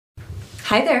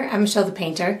Hi there, I'm Michelle the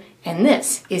Painter, and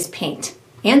this is Paint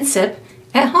and Sip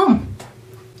at Home.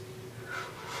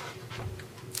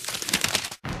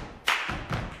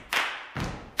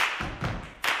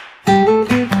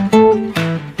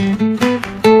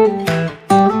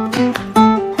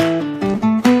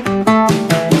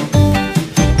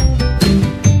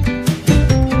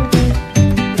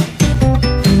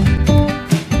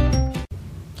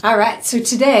 Alright, so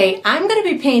today I'm going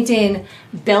to be painting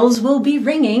Bells Will Be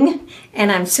Ringing,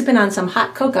 and I'm sipping on some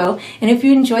hot cocoa. And if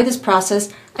you enjoy this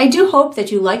process, I do hope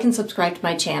that you like and subscribe to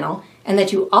my channel, and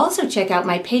that you also check out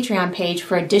my Patreon page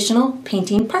for additional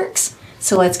painting perks.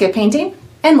 So let's get painting,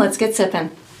 and let's get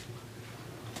sipping.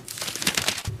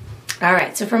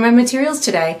 Alright, so for my materials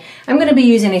today, I'm going to be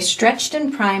using a stretched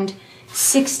and primed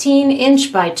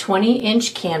 16-inch by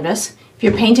 20-inch canvas. If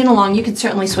you're painting along, you can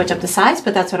certainly switch up the size,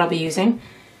 but that's what I'll be using.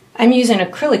 I'm using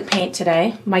acrylic paint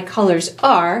today. My colors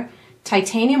are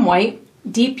titanium white,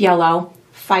 deep yellow,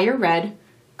 fire red,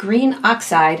 green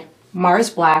oxide, Mars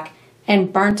black,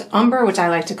 and burnt umber, which I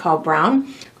like to call brown.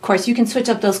 Of course, you can switch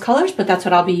up those colors, but that's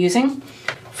what I'll be using.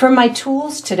 For my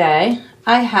tools today,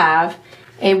 I have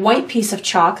a white piece of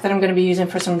chalk that I'm going to be using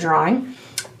for some drawing.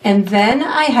 And then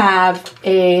I have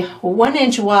a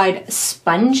 1-inch wide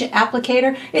sponge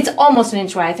applicator. It's almost an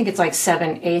inch wide. I think it's like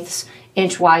 7/8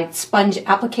 inch wide sponge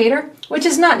applicator, which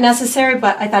is not necessary,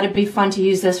 but I thought it'd be fun to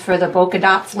use this for the bokeh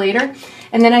dots later.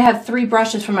 And then I have 3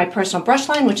 brushes from my personal brush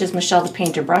line, which is Michelle the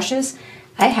Painter brushes.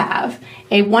 I have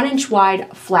a 1-inch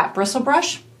wide flat bristle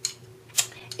brush,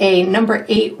 a number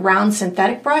 8 round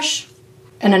synthetic brush,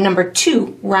 and a number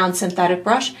 2 round synthetic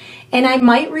brush. And I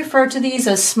might refer to these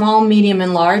as small, medium,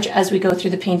 and large as we go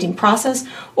through the painting process,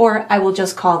 or I will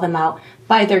just call them out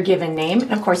by their given name.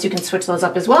 And of course, you can switch those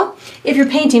up as well. If you're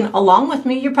painting along with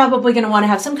me, you're probably going to want to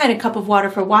have some kind of cup of water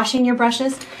for washing your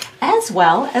brushes, as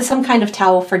well as some kind of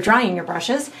towel for drying your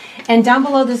brushes. And down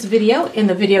below this video, in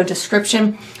the video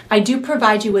description, I do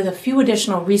provide you with a few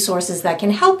additional resources that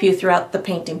can help you throughout the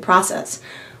painting process.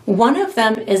 One of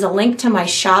them is a link to my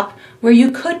shop where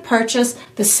you could purchase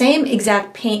the same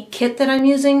exact paint kit that I'm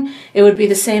using. It would be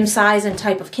the same size and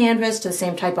type of canvas, the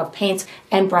same type of paints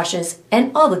and brushes,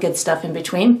 and all the good stuff in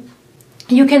between.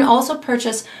 You can also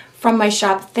purchase from my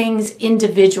shop things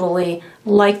individually,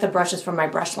 like the brushes from my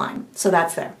brush line. So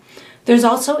that's there. There's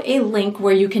also a link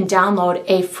where you can download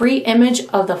a free image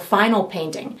of the final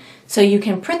painting. So you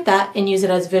can print that and use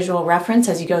it as visual reference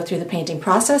as you go through the painting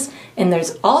process. And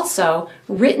there's also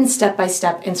written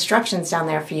step-by-step instructions down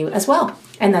there for you as well.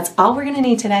 And that's all we're going to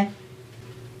need today.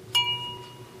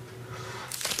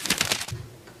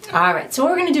 Alright, so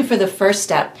what we're going to do for the first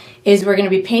step is we're going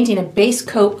to be painting a base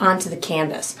coat onto the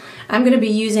canvas. I'm going to be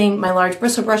using my large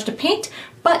bristle brush to paint,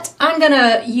 but I'm going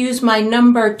to use my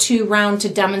number 2 round to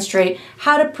demonstrate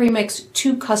how to premix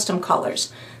 2 custom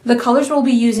colors. The colors we'll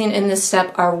be using in this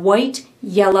step are white,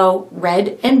 yellow,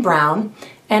 red, and brown,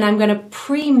 and I'm going to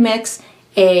pre-mix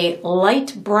a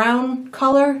light brown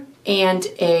color and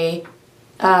a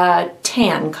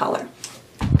tan color.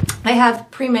 I have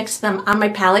pre-mixed them on my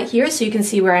palette here so you can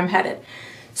see where I'm headed.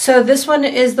 So this one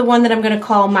is the one that I'm going to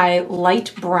call my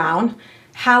light brown.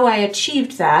 How I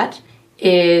achieved that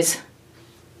is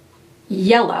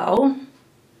yellow,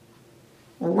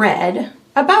 red,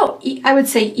 about, I would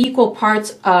say, equal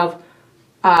parts of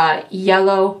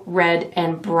yellow, red,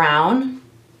 and brown,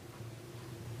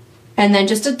 and then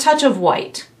just a touch of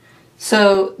white.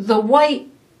 So the white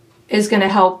is going to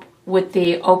help with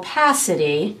the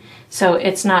opacity, so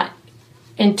it's not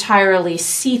entirely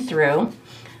see-through,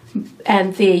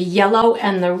 and the yellow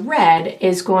and the red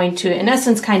is going to, in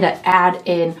essence, kind of add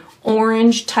an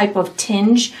orange type of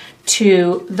tinge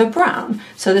to the brown.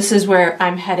 So this is where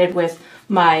I'm headed with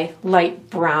my light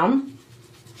brown.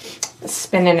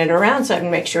 Spinning it around so I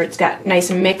can make sure it's got nice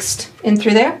and mixed in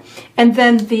through there. And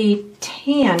then the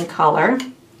tan color,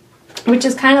 which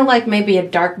is kind of like maybe a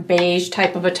dark beige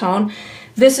type of a tone.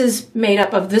 This is made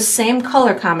up of this same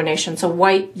color combination, so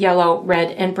white, yellow,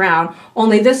 red, and brown,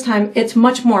 only this time it's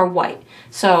much more white.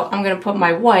 So I'm going to put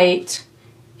my white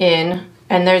in,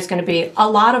 and there's going to be a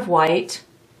lot of white,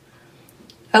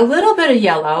 a little bit of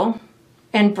yellow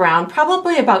and brown,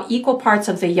 probably about equal parts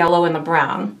of the yellow and the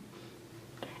brown,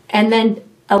 and then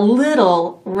a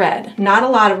little red. Not a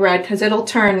lot of red because it'll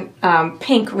turn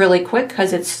pink really quick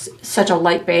because it's such a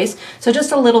light base, so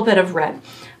just a little bit of red.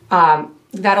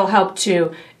 That'll help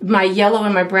to, my yellow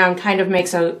and my brown kind of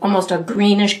makes almost a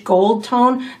greenish gold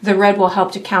tone. The red will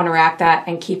help to counteract that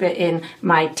and keep it in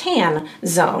my tan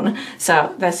zone.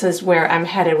 So this is where I'm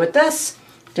headed with this.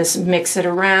 Just mix it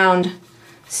around,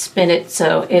 spin it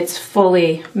so it's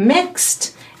fully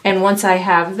mixed. And once I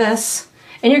have this,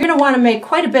 And you're going to want to make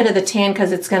quite a bit of the tan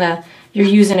because you're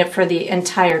using it for the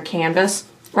entire canvas,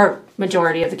 or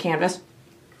majority of the canvas.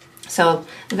 So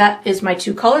that is my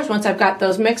two colors. Once I've got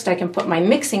those mixed, I can put my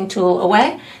mixing tool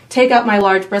away, take out my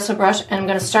large bristle brush, and I'm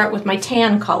going to start with my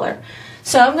tan color.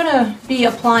 So I'm going to be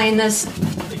applying this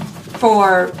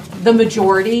for the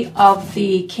majority of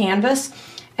the canvas,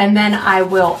 and then I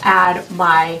will add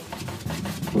my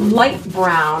light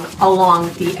brown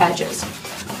along the edges.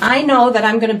 I know that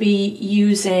I'm going to be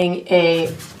using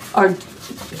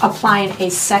applying a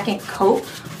second coat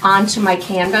onto my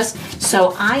canvas,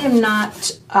 so I am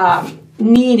not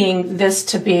needing this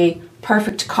to be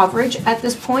perfect coverage at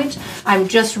this point. I'm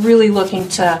just really looking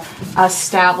to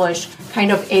establish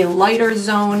kind of a lighter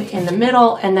zone in the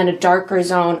middle and then a darker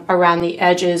zone around the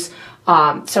edges.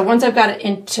 So once I've got it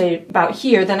into about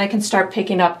here, then I can start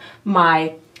picking up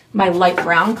my light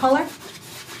brown color.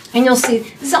 And you'll see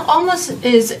this almost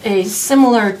is a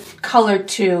similar color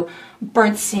to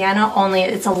burnt sienna, only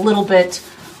it's a little bit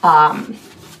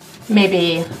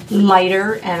maybe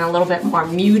lighter and a little bit more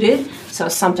muted, so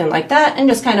something like that, and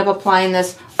just kind of applying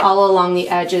this all along the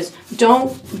edges.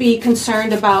 Don't be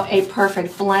concerned about a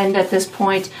perfect blend at this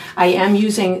point. I am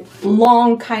using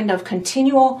long kind of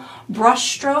continual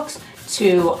brush strokes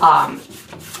to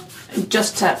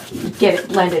just to get it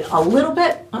blended a little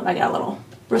bit. Oh, I got a little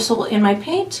bristle in my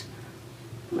paint.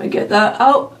 Let me get that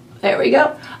out. There we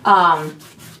go.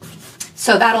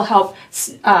 So that'll help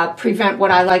prevent what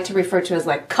I like to refer to as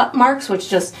like cut marks, which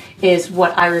just is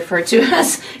what I refer to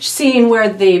as seeing where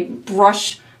the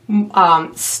brush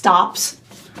stops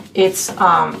its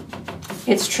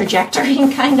trajectory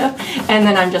kind of, and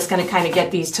then I'm just going to kind of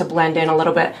get these to blend in a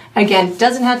little bit. Again,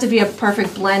 doesn't have to be a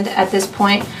perfect blend at this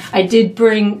point. I did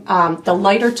bring the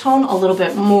lighter tone a little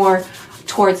bit more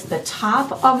towards the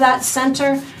top of that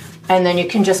center, and then you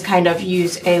can just kind of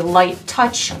use a light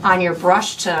touch on your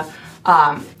brush to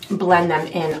blend them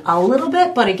in a little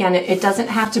bit, but again, it doesn't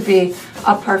have to be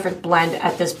a perfect blend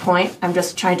at this point. I'm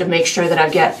just trying to make sure that I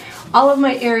get all of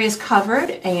my areas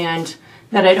covered and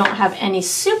that I don't have any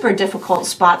super difficult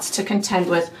spots to contend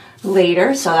with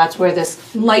later. So that's where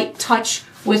this light touch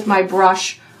with my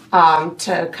brush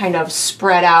to kind of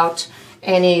spread out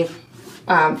any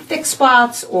thick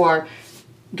spots or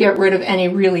get rid of any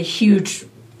really huge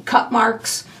cut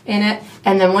marks in it.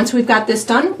 And then once we've got this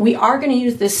done, we are going to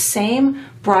use this same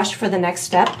brush for the next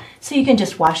step, so you can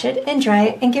just wash it and dry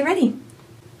it and get ready.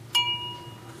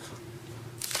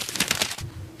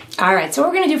 All right, so what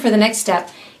we're going to do for the next step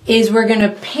is we're going to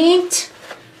paint,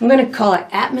 I'm going to call it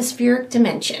atmospheric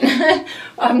dimension.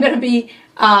 I'm going to be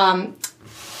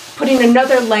putting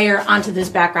another layer onto this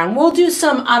background. We'll do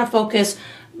some out of focus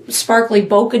sparkly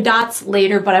bokeh dots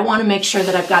later, but I want to make sure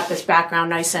that I've got this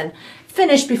background nice and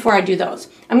finished before I do those.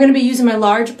 I'm going to be using my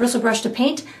large bristle brush to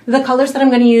paint. The colors that I'm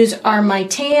going to use are my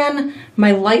tan,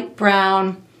 my light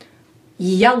brown,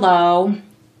 yellow,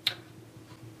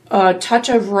 a touch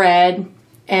of red,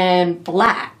 and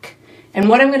black. And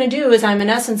what I'm going to do is I'm in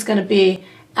essence going to be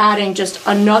adding just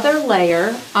another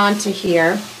layer onto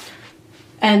here.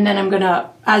 And then I'm going to,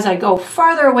 as I go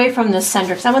farther away from the center,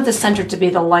 because I want the center to be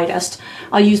the lightest,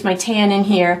 I'll use my tan in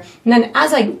here. And then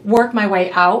as I work my way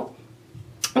out,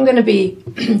 I'm going to be,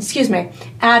 excuse me,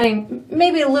 adding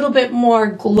maybe a little bit more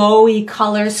glowy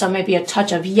colors, so maybe a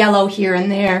touch of yellow here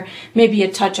and there, maybe a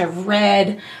touch of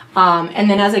red, and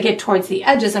then as I get towards the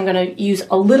edges, I'm going to use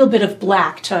a little bit of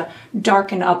black to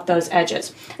darken up those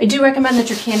edges. I do recommend that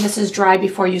your canvas is dry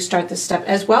before you start this step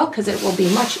as well, because it will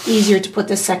be much easier to put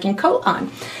the second coat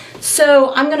on.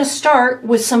 So I'm going to start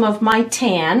with some of my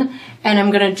tan, and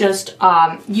I'm going to just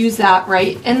use that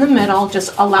right in the middle,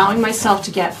 just allowing myself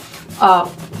to get a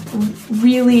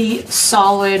really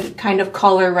solid kind of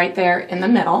color right there in the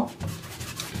middle.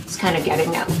 It's kind of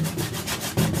getting that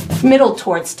middle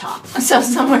towards top, so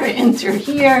somewhere in through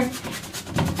here.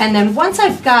 And then once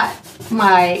I've got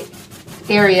my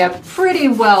area pretty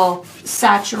well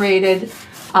saturated,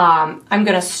 I'm going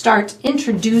to start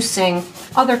introducing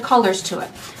other colors to it.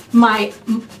 My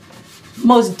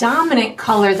most dominant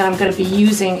color that I'm going to be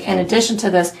using in addition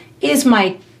to this is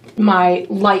my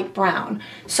light brown.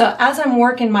 So as I'm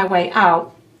working my way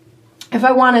out, if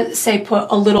I want to say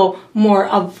put a little more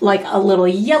of like a little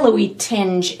yellowy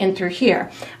tinge in through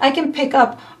here, I can pick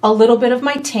up a little bit of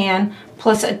my tan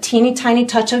plus a teeny tiny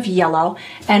touch of yellow,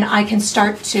 and I can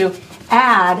start to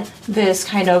add this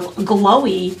kind of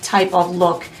glowy type of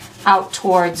look out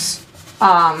towards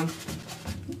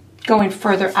going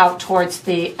further out towards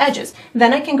the edges.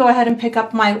 Then I can go ahead and pick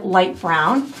up my light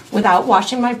brown without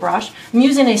washing my brush. I'm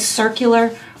using a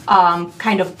circular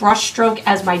kind of brush stroke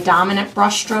as my dominant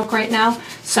brush stroke right now,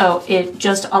 so it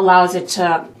just allows it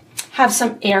to have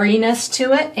some airiness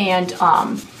to it and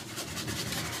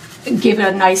give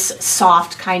it a nice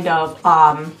soft kind of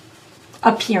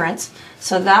appearance.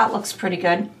 So that looks pretty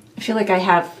good. I feel like I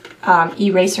have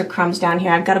eraser crumbs down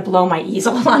here. I've got to blow my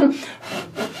easel on.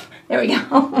 There we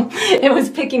go. It was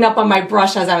picking up on my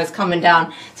brush as I was coming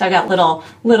down. So I got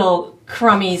little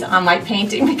crummies on my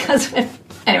painting because of it.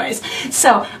 Anyways,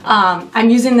 so I'm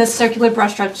using this circular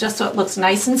brush stroke just so it looks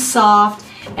nice and soft,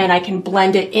 and I can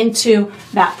blend it into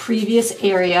that previous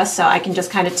area. So I can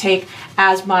just kind of take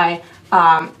as my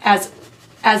as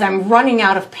I'm running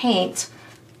out of paint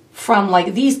from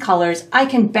like these colors, I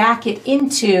can back it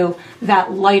into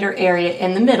that lighter area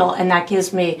in the middle, and that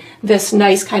gives me this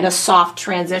nice kind of soft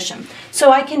transition.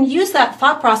 So I can use that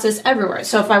thought process everywhere.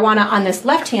 So if I want to, on this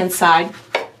left-hand side,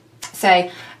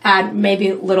 say, add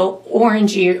maybe little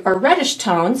orangey or reddish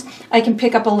tones, I can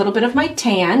pick up a little bit of my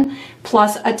tan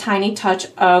plus a tiny touch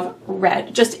of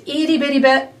red, just itty bitty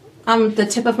bit on the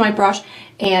tip of my brush,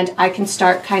 and I can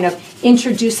start kind of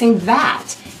introducing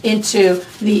that into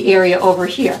the area over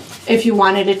here. If you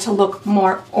wanted it to look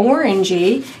more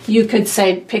orangey, you could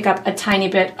say pick up a tiny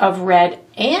bit of red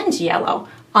and yellow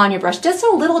on your brush, just a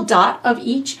little dot of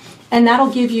each, and that'll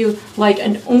give you like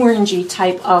an orangey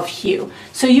type of hue.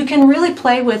 So you can really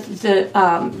play with the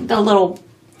little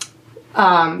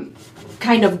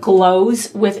kind of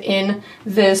glows within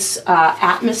this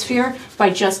atmosphere by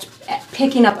just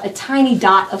picking up a tiny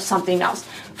dot of something else.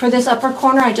 For this upper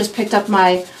corner, I just picked up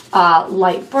my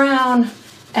light brown,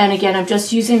 and again, I'm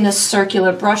just using this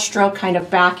circular brush stroke, kind of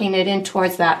backing it in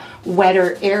towards that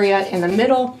wetter area in the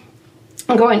middle.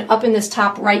 I'm going up in this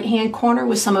top right-hand corner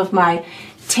with some of my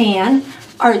tan,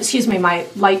 or excuse me, my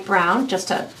light brown, just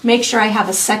to make sure I have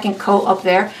a second coat up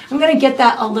there. I'm going to get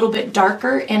that a little bit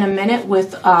darker in a minute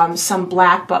with some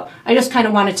black, but I just kind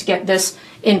of wanted to get this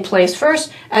in place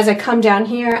first. As I come down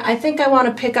here, I think I want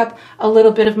to pick up a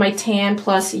little bit of my tan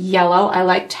plus yellow. I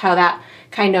liked how that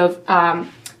kind of,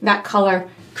 that color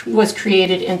was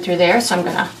created in through there, so I'm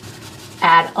going to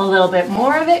add a little bit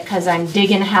more of it because I'm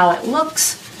digging how it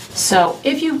looks. So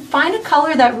if you find a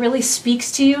color that really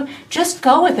speaks to you, just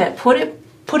go with it.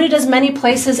 Put it as many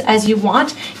places as you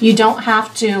want. You don't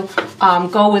have to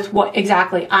go with what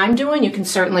exactly I'm doing. You can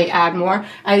certainly add more.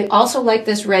 I also like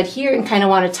this red here and kind of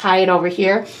want to tie it over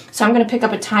here. So I'm going to pick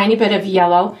up a tiny bit of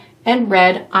yellow and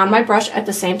red on my brush at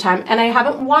the same time. And I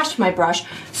haven't washed my brush,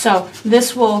 so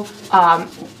this will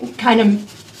kind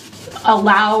of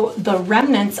allow the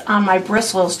remnants on my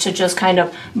bristles to just kind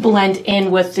of blend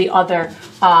in with the other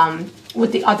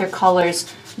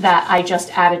colors that I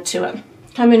just added to it.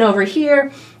 Coming over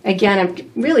here, again,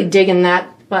 I'm really digging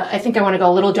that, but I think I want to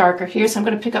go a little darker here, so I'm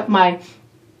going to pick up my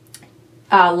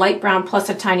light brown plus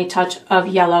a tiny touch of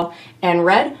yellow and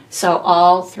red. So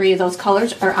all three of those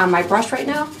colors are on my brush right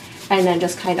now, and then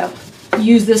just kind of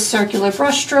use this circular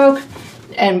brush stroke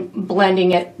and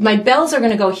blending it. My bells are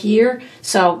going to go here,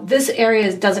 so this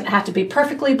area doesn't have to be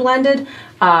perfectly blended,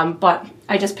 but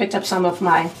I just picked up some of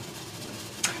my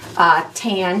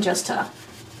tan just to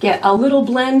get a little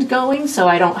blend going, so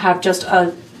I don't have just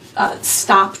a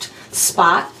stopped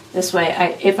spot. This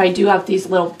way, if I do have these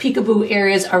little peekaboo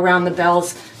areas around the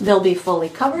bells, they'll be fully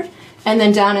covered. And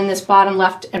then down in this bottom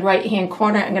left and right hand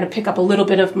corner, I'm going to pick up a little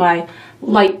bit of my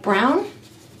light brown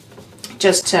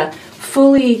just to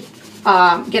fully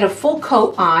get a full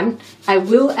coat on. I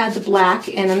will add the black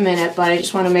in a minute, but I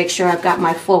just want to make sure I've got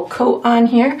my full coat on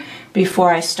here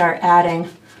before I start adding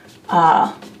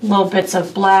little bits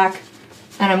of black.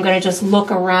 And I'm going to just look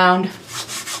around,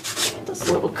 get those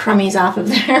little crummies off of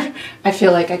there. I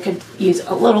feel like I could use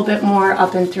a little bit more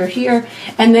up and through here.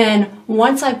 And then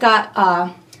once I've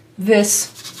got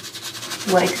this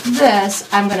like this,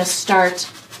 I'm going to start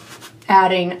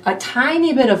adding a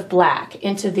tiny bit of black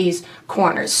into these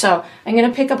corners. So I'm going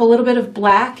to pick up a little bit of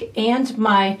black and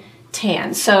my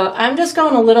tan. So I'm just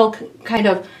going a little kind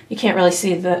of, you can't really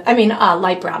see the,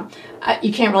 light brown.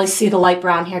 You can't really see the light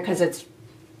brown here because it's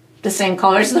the same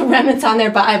color as the remnants on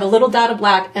there, but I have a little dot of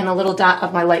black and a little dot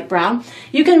of my light brown.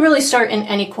 You can really start in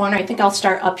any corner. I think I'll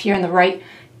start up here in the right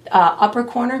upper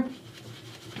corner,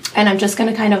 and I'm just going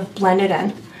to kind of blend it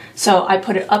in. So I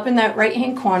put it up in that right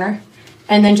hand corner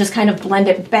and then just kind of blend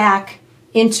it back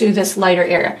into this lighter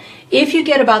area. If you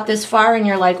get about this far and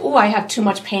you're like, oh, I have too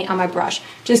much paint on my brush,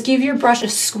 just give your brush a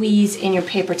squeeze in your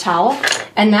paper towel,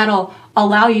 and that'll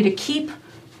allow you to keep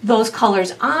those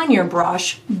colors on your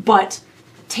brush, but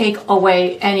take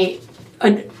away any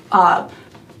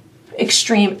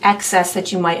extreme excess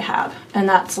that you might have. And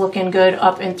that's looking good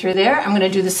up and through there. I'm going to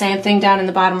do the same thing down in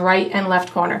the bottom right and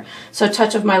left corner. So a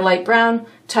touch of my light brown,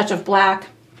 touch of black,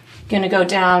 going to go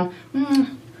down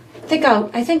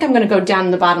think I'm going to go down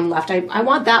in the bottom left. I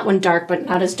want that one dark, but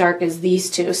not as dark as these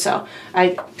two. So I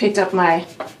picked up my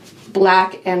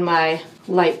black and my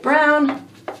light brown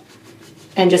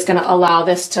and just going to allow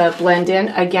this to blend in.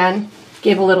 Again,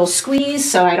 give a little squeeze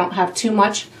so I don't have too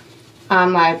much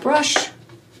on my brush.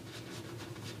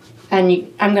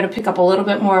 And I'm going to pick up a little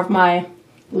bit more of my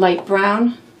light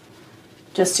brown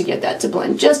just to get that to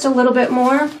blend just a little bit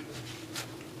more.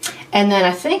 And then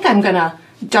I think I'm going to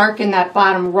darken that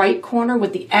bottom right corner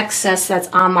with the excess that's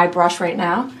on my brush right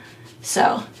now.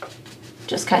 So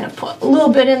just kind of put a little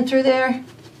bit in through there.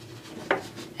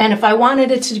 And if I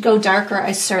wanted it to go darker,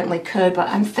 I certainly could, but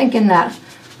I'm thinking that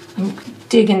I'm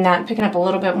digging that, picking up a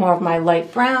little bit more of my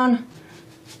light brown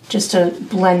just to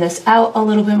blend this out a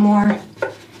little bit more.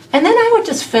 And then I would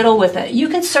just fiddle with it. You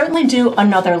can certainly do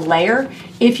another layer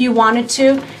if you wanted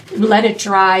to. Let it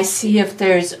dry, see if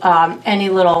there's any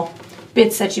little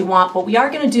bits that you want, but we are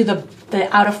going to do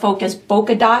the out of focus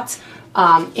bokeh dots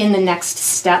in the next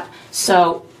step.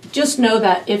 So just know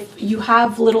that if you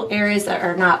have little areas that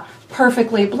are not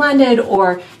perfectly blended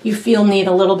or you feel need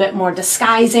a little bit more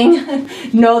disguising,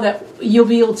 know that you'll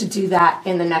be able to do that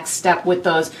in the next step with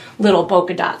those little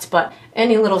bokeh dots. But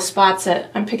any little spots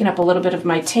that I'm picking up a little bit of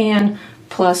my tan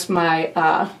plus my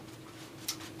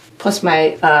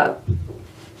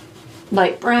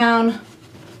light brown.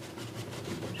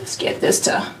 Just get this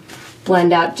to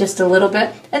blend out just a little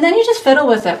bit, and then you just fiddle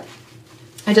with it.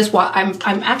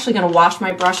 I'm actually going to wash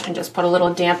my brush and just put a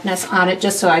little dampness on it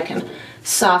just so I can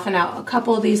soften out a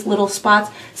couple of these little spots.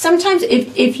 Sometimes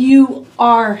if you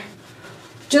are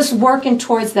just working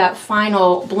towards that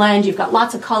final blend, you've got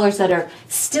lots of colors that are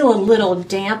still a little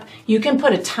damp, you can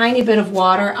put a tiny bit of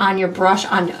water on your brush,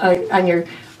 on your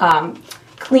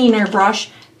cleaner brush,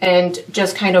 and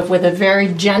just kind of with a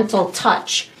very gentle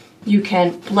touch, you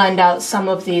can blend out some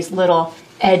of these little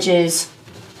edges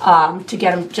to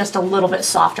get them just a little bit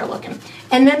softer looking.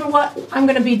 And then what I'm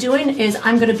going to be doing is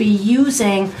I'm going to be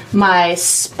using my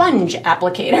sponge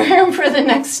applicator for the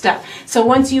next step. So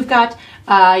once you've got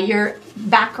your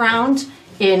background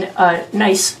in a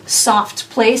nice soft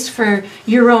place for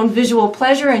your own visual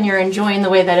pleasure and you're enjoying the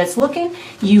way that it's looking,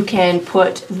 you can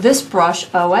put this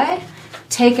brush away,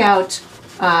 take out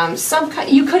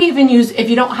you could even use, if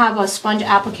you don't have a sponge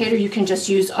applicator, you can just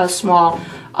use a small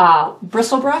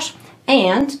bristle brush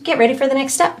and get ready for the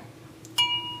next step.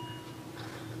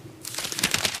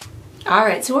 All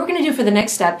right, so what we're going to do for the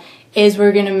next step is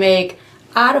we're going to make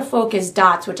out of focus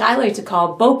dots, which I like to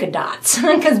call bokeh dots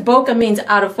because bokeh means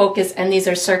out of focus and these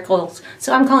are circles,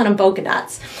 so I'm calling them bokeh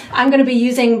dots. I'm going to be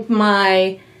using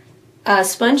my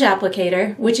sponge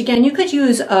applicator, which again you could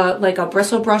use like a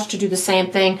bristle brush to do the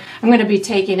same thing. I'm going to be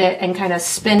taking it and kind of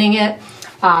spinning it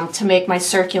to make my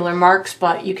circular marks,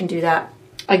 but you can do that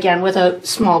again with a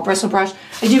small bristle brush.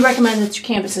 I do recommend that your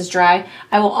canvas is dry.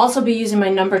 I will also be using my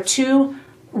number 2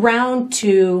 round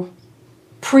to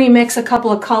pre-mix a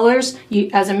couple of colors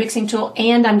as a mixing tool,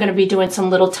 and I'm going to be doing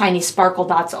some little tiny sparkle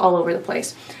dots all over the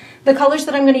place. The colors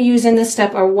that I'm going to use in this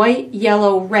step are white,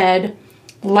 yellow, red,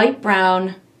 light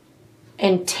brown,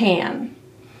 and tan.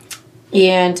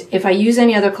 And if I use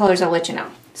any other colors, I'll let you know.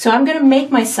 So I'm going to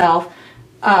make myself,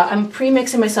 I'm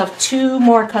pre-mixing myself 2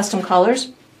 more custom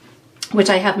colors, which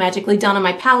I have magically done on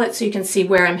my palette so you can see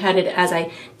where I'm headed as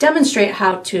I demonstrate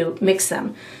how to mix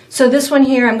them. So this one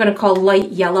here I'm going to call light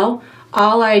yellow.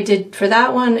 All I did for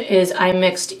that one is I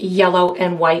mixed yellow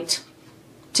and white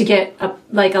to get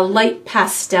like a light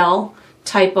pastel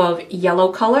type of yellow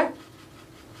color.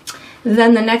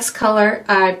 Then the next color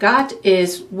I've got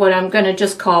is what I'm going to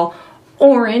just call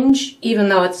orange, even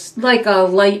though it's like a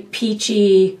light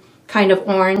peachy kind of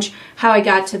orange. How I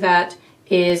got to that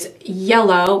is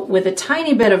yellow with a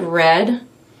tiny bit of red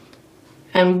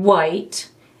and white.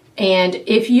 And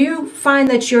if you find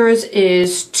that yours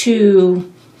is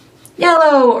too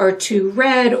yellow or too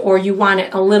red, or you want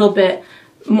it a little bit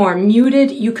more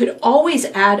muted, you could always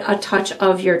add a touch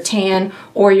of your tan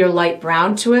or your light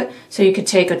brown to it. So you could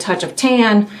take a touch of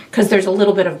tan because there's a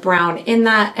little bit of brown in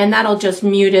that, and that'll just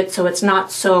mute it so it's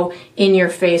not so in your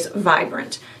face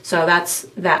vibrant. So that's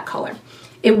that color.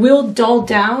 It will dull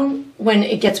down when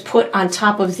it gets put on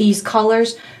top of these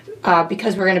colors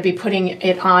because we're going to be putting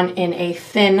it on in a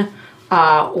thin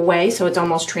way, so it's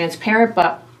almost transparent,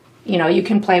 but you know, you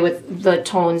can play with the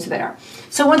tones there.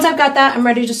 So once I've got that, I'm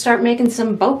ready to start making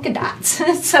some bokeh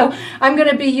dots. So I'm going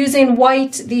to be using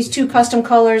white, these 2 custom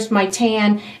colors, my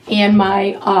tan and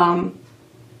my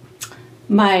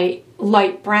my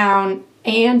light brown,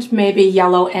 and maybe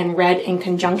yellow and red in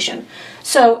conjunction.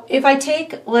 So if I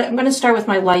take, I'm going to start with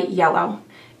my light yellow,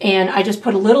 and I just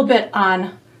put a little bit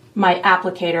on my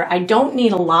applicator. I don't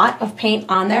need a lot of paint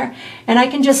on there, and I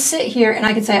can just sit here and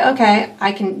I can say, okay,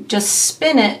 I can just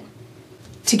spin it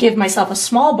to give myself a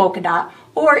small bokeh dot,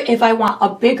 or if I want a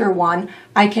bigger one,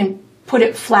 I can put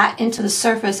it flat into the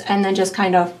surface and then just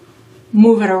kind of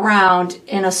move it around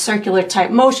in a circular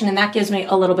type motion, and that gives me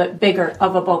a little bit bigger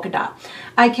of a bokeh dot.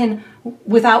 I can,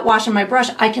 without washing my brush,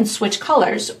 I can switch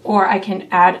colors, or I can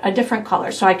add a different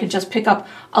color. So I could just pick up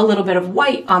a little bit of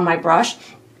white on my brush.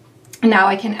 Now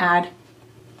I can add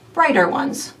brighter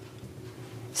ones.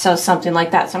 So something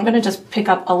like that. So I'm going to just pick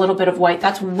up a little bit of white.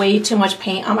 That's way too much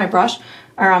paint on my brush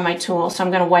or on my tool. So I'm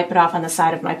going to wipe it off on the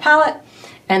side of my palette.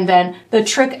 And then the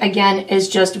trick again is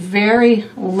just very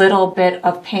little bit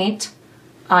of paint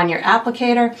on your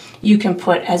applicator. You can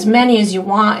put as many as you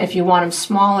want. If you want them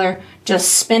smaller,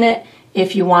 just spin it.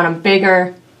 If you want them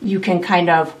bigger, you can kind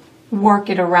of work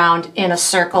it around in a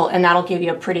circle, and that'll give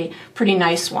you a pretty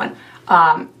nice one.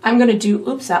 I'm going to do,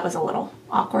 oops, that was a little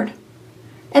awkward.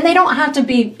 And they don't have to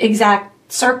be exact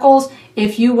circles.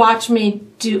 If you watch me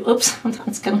do, oops, we're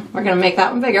going to make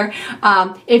that one bigger.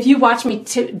 If you watch me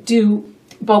do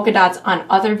bokeh dots on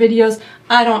other videos,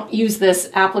 I don't use this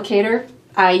applicator.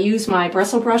 I use my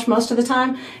bristle brush most of the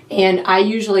time, and I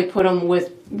usually put them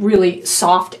with really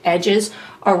soft edges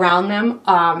around them.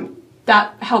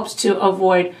 That helps to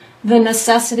avoid the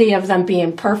necessity of them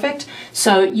being perfect.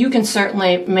 So you can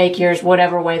certainly make yours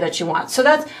whatever way that you want. So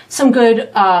that's some good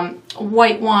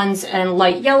white ones and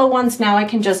light yellow ones. Now I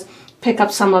can just pick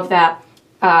up some of that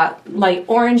light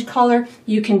orange color.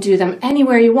 You can do them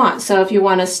anywhere you want. So if you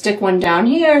want to stick one down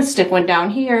here, stick one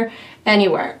down here,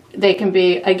 anywhere. They can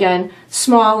be, again,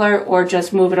 smaller, or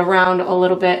just move it around a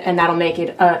little bit, and that'll make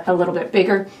it a little bit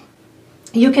bigger.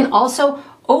 You can also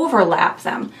overlap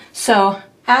them. So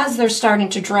as they're starting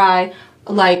to dry,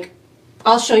 like,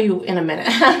 I'll show you in a minute.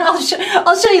 I'll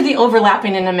show you the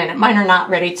overlapping in a minute. Mine are not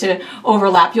ready to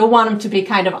overlap. You'll want them to be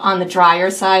kind of on the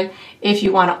drier side if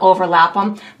you want to overlap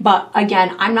them. But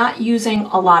again, I'm not using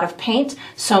a lot of paint,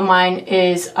 so mine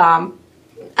is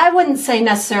I wouldn't say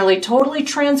necessarily totally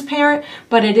transparent,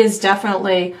 but it is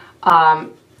definitely a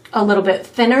little bit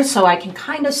thinner, so I can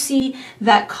kind of see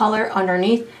that color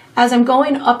underneath. As I'm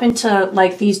going up into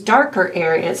like these darker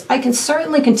areas, I can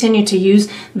certainly continue to use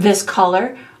this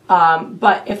color,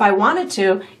 but if I wanted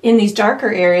to, in these darker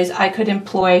areas, I could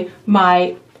employ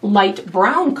my light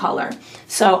brown color.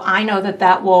 So I know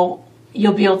that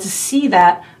you'll be able to see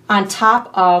that on top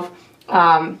of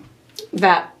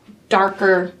that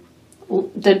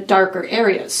the darker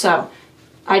areas. So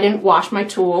I didn't wash my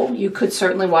tool. You could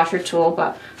certainly wash your tool,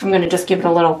 but I'm going to just give it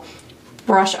a little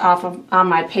brush off on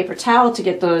my paper towel to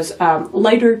get those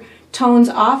lighter tones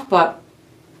off. But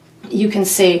you can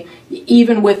see,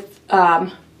 even with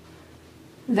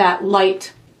that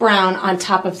light brown on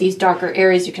top of these darker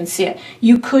areas, you can see it.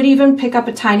 You could even pick up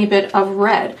a tiny bit of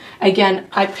red. Again,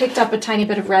 I picked up a tiny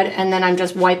bit of red, and then I'm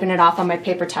just wiping it off on my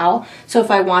paper towel. So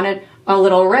if I wanted a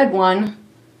little red one,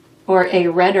 or a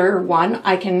redder one,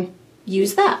 I can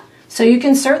use that. So you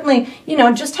can certainly,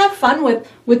 just have fun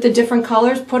with the different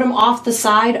colors. Put them off the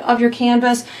side of your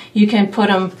canvas. You can put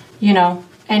them,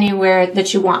 anywhere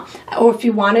that you want. Or if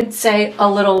you wanted, say, a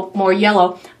little more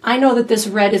yellow, I know that this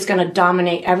red is going to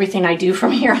dominate everything I do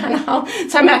from here on out.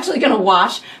 So I'm actually going to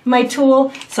wash my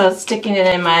tool. So sticking it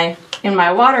in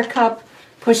my water cup,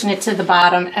 pushing it to the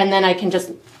bottom, and then I can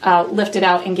just lift it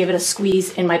out and give it a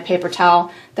squeeze in my paper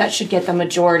towel. That should get the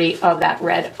majority of that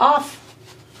red off.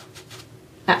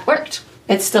 That worked.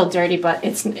 It's still dirty, but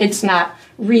it's not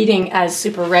reading as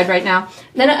super red right now.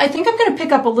 Then I think I'm going to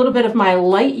pick up a little bit of my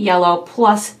light yellow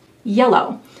plus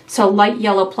yellow. So light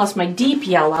yellow plus my deep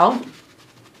yellow.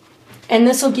 And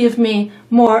this will give me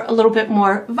a little bit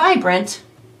more vibrant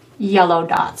yellow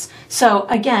dots. So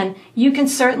again, you can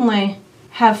certainly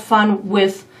have fun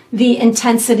with the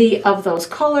intensity of those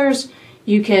colors.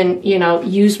 You can,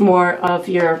 use more of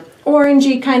your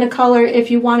orangey kind of color if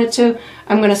you wanted to.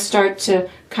 I'm going to start to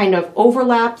kind of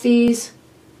overlap these,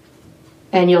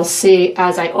 and you'll see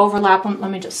as I overlap them.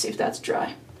 Let me just see if that's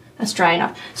dry. That's dry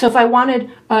enough. So if I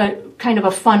wanted a kind of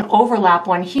a fun overlap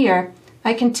one here,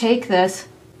 I can take this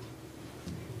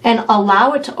and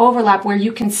allow it to overlap where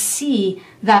you can see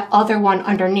that other one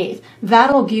underneath.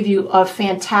 That'll give you a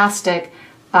fantastic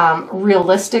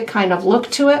realistic kind of look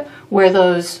to it, where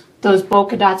those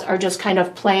bokeh dots are just kind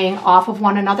of playing off of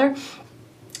one another.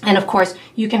 And of course,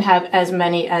 you can have as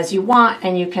many as you want,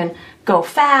 and you can go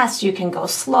fast, you can go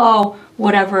slow,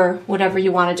 whatever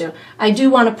you want to do. I do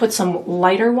want to put some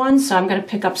lighter ones, so I'm going to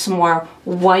pick up some more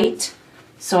white,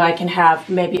 so I can have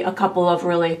maybe a couple of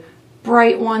really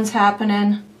bright ones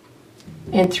happening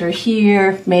in through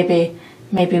here, maybe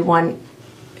one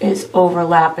is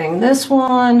overlapping this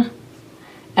one.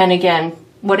 And again,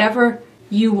 whatever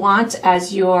you want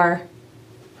as your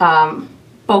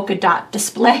bokeh dot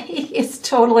display is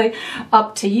totally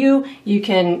up to you. You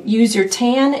can use your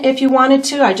tan if you wanted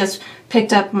to. I just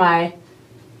picked up my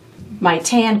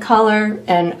tan color,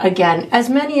 and again, as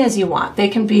many as you want. They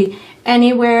can be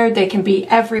anywhere, they can be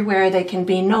everywhere, they can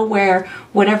be nowhere,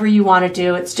 whatever you want to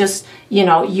do. It's just, you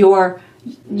know, your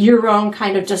own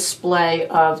kind of display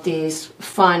of these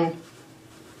fun,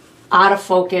 out of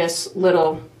focus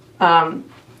little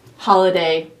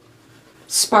holiday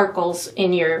sparkles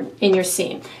in your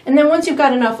scene. And then once you've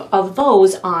got enough of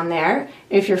those on there,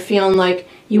 if you're feeling like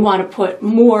you want to put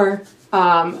more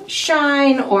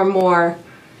shine or more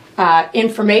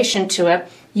information to it,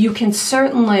 you can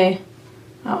certainly,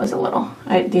 that was a little,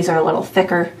 these are a little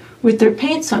thicker with their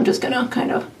paint, so I'm just gonna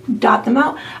kind of dot them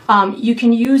out. You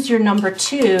can use your number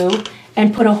 2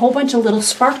 and put a whole bunch of little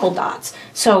sparkle dots.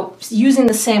 So using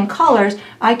the same colors,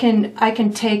 I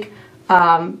can take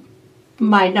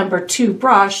my number 2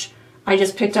 brush, I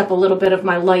just picked up a little bit of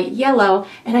my light yellow,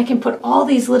 and I can put all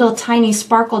these little tiny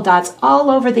sparkle dots all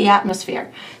over the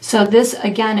atmosphere. So this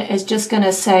again is just going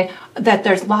to say that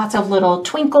there's lots of little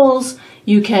twinkles.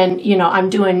 You can, you know,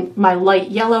 I'm doing my light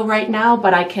yellow right now,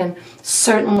 but I can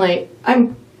certainly,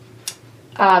 I'm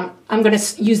going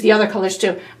to use the other colors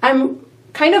too. I'm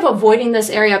kind of avoiding this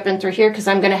area up and through here because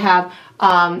I'm going to have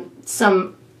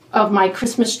some of my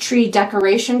Christmas tree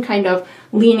decoration kind of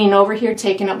leaning over here,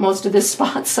 taking up most of this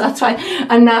spot. So that's why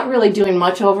I'm not really doing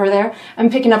much over there. I'm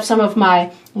picking up some of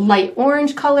my light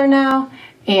orange color now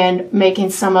and making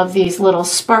some of these little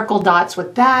sparkle dots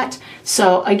with that.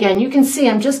 So again, you can see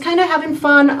I'm just kind of having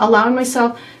fun, allowing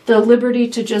myself the liberty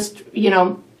to just, you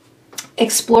know,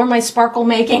 explore my sparkle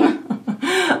making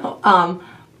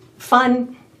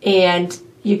fun. And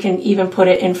you can even put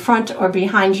it in front or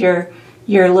behind your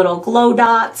little glow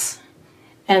dots.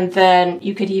 And then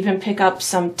you could even pick up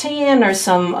some tan or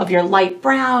some of your light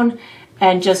brown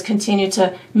and just continue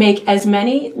to make as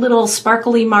many little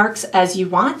sparkly marks as you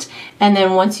want. And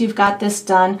then once you've got this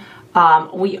done,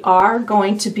 we are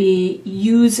going to be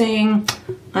using,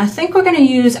 I think we're going to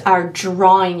use our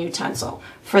drawing utensil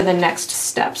for the next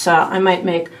step. So I might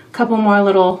make a couple more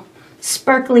little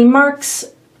sparkly marks.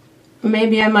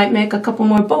 Maybe I might make a couple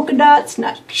more bokeh dots,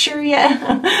 not sure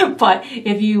yet. But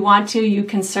if you want to, you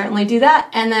can certainly do that.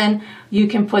 And then you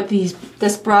can put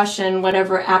this brush and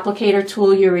whatever applicator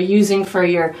tool you were using for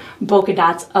your bokeh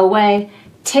dots away,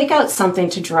 take out something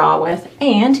to draw with,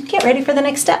 and get ready for the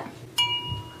next step.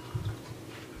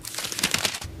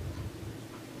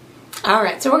 All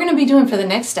right, so what we're going to be doing for the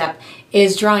next step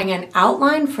is drawing an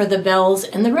outline for the bells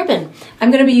and the ribbon.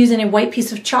 I'm going to be using a white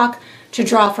piece of chalk to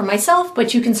draw for myself,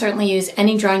 but you can certainly use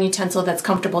any drawing utensil that's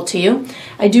comfortable to you.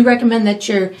 I do recommend that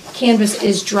your canvas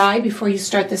is dry before you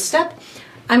start this step.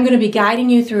 I'm going to be guiding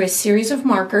you through a series of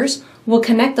markers. We'll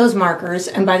connect those markers,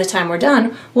 and by the time we're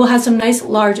done, we'll have some nice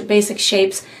large basic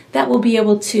shapes that we'll be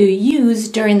able to use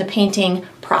during the painting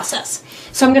process.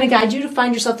 So I'm going to guide you to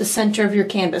find yourself the center of your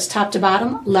canvas, top to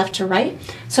bottom, left to right.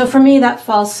 So for me, that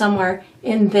falls somewhere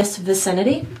in this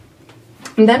vicinity.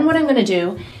 And then what I'm going to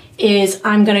do is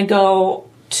I'm going to go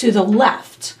to the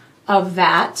left of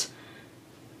that,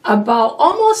 about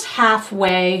almost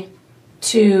halfway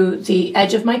to the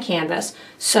edge of my canvas.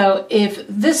 So if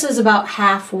this is about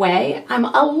halfway, I'm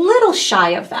a little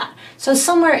shy of that. So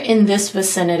somewhere in this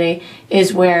vicinity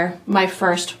is where my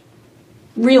first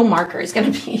real marker is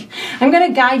going to be. I'm going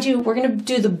to guide you. We're going to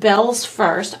do the bells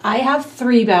first. I have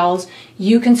 3 bells.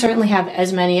 You can certainly have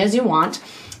as many as you want.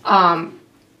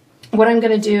 What I'm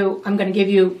going to do, I'm going to give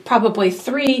you probably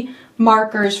 3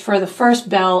 markers for the first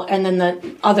bell, and then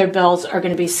the other bells are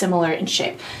going to be similar in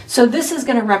shape. So this is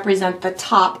going to represent the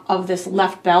top of this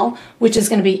left bell, which is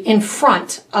going to be in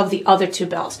front of the other 2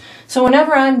 bells. So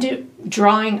whenever I'm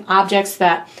drawing objects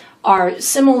that are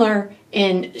similar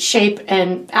in shape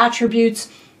and attributes,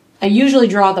 I usually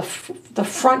draw the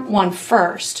front one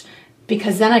first,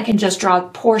 because then I can just draw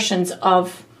portions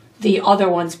of the other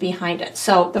ones behind it.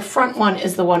 So the front one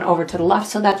is the one over to the left,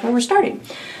 so that's where we're starting.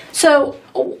 So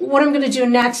what I'm going to do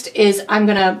next is I'm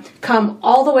going to come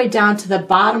all the way down to the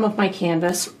bottom of my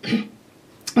canvas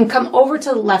and come over to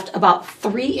the left about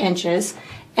 3 inches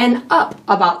and up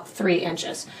about 3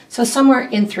 inches. So somewhere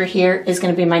in through here is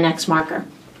going to be my next marker.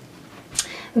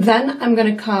 Then I'm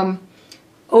going to come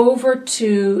over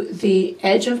to the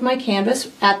edge of my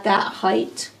canvas at that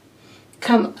height,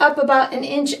 come up about 1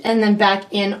 inch, and then back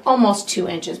in almost 2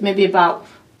 inches, maybe about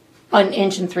 1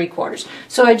 3/4 inches.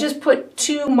 So I just put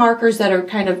 2 markers that are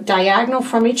kind of diagonal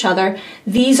from each other.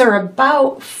 These are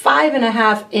about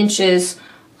 5.5 inches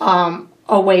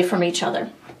away from each other.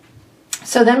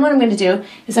 So then what I'm going to do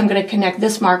is I'm going to connect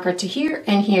this marker to here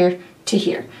and here to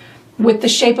here with the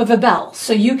shape of a bell.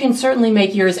 So you can certainly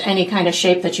make yours any kind of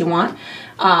shape that you want.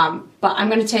 But I'm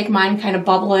going to take mine, kind of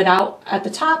bubble it out at the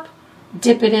top,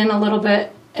 dip it in a little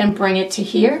bit, and bring it to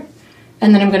here.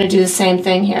 And then I'm going to do the same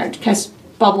thing here. Just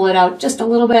bubble it out just a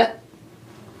little bit,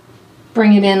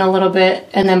 bring it in a little bit,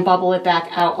 and then bubble it back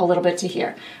out a little bit to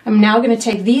here. I'm now going to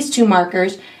take these two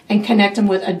markers and connect them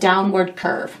with a downward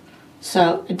curve.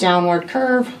 So a downward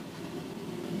curve,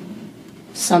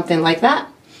 something like that.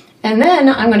 And then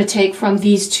I'm going to take from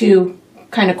these two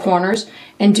kind of corners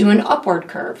and do an upward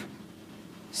curve.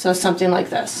 So something like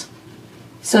this.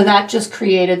 So that just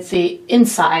created the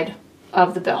inside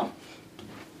of the bell.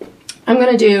 I'm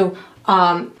going to do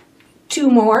two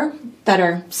more that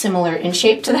are similar in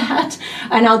shape to that.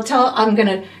 And I'm going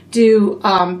to do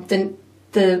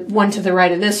the one to the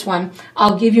right of this one.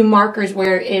 I'll give you markers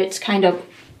where it's kind of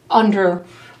under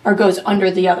or goes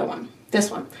under the other one, this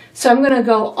one. So I'm going to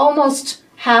go almost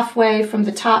halfway from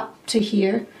the top to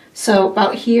here. So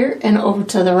about here and over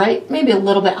to the right, maybe a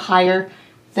little bit higher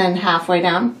than halfway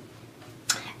down.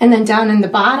 And then down in the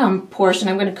bottom portion,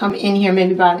 I'm going to come in here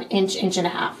maybe about an inch, inch and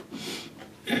a half.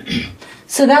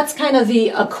 So that's kind of the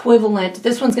equivalent.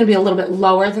 This one's going to be a little bit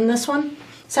lower than this one.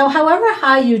 So however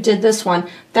high you did this one,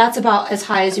 that's about as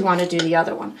high as you want to do the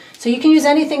other one. So you can use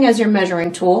anything as your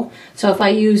measuring tool. So if I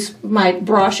use my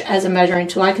brush as a measuring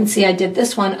tool, I can see I did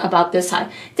this one about this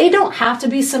high. They don't have to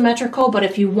be symmetrical, but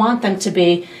if you want them to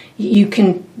be, you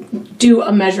can do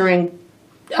a measuring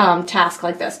task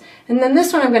like this. And then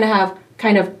this one I'm going to have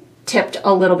kind of tipped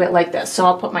a little bit like this. So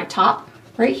I'll put my top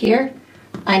right here.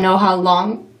 I know how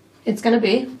long it's going to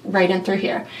be right in through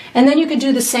here. And then you could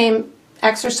do the same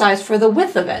exercise for the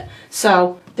width of it.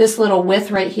 So this little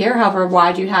width right here, however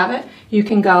wide you have it, you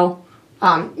can go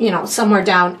somewhere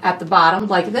down at the bottom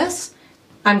like this.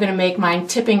 I'm going to make mine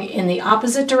tipping in the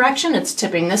opposite direction. It's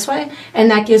tipping this way,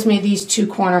 and that gives me these two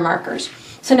corner markers.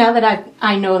 So now that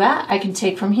I know that, I can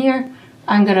take from here,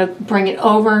 I'm going to bring it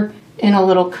over in a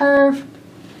little curve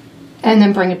and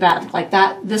then bring it back like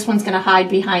that. This one's going to hide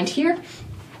behind here.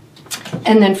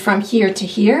 And then from here to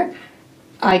here,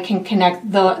 I can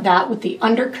connect that with the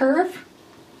under curve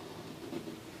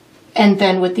and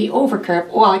then with the over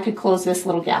curve. Well, I could close this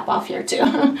little gap off here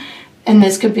too. And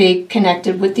this could be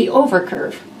connected with the over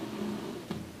curve.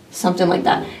 Something like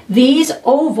that. These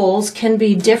ovals can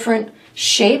be different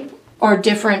shape or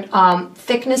different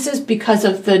thicknesses because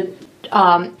of the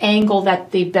angle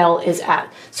that the bell is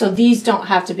at. So these don't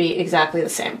have to be exactly the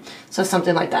same. So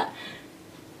something like that.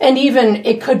 And even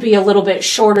it could be a little bit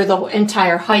shorter the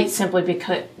entire height simply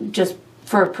because just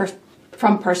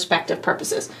from perspective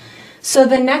purposes. So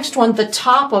the next one, the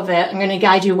top of it, I'm going to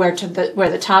guide you where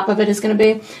the top of it is going to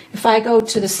be. If I go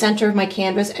to the center of my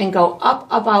canvas and go up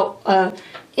about an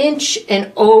inch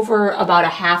and over about a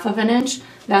half of an inch,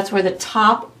 that's where the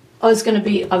top is going to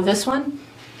be of this one.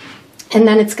 And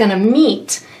then it's going to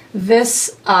meet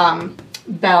this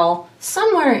bell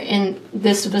somewhere in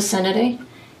this vicinity.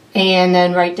 And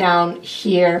then right down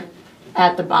here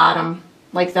at the bottom,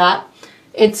 like that.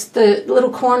 It's the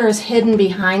little corners hidden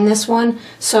behind this one.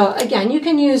 So again, you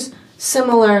can use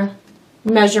similar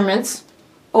measurements.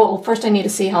 Oh, first I need to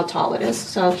see how tall it is.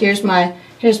 So here's my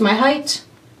height.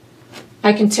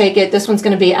 I can take it, this one's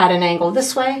going to be at an angle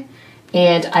this way,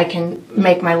 and I can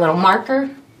make my little marker.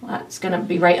 It's going to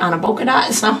be right on a bokeh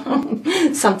dot,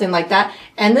 so something like that.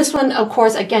 And this one, of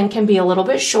course, again, can be a little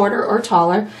bit shorter or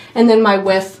taller. And then my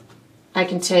width, I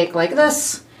can take like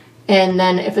this. And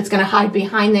then if it's going to hide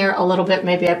behind there a little bit,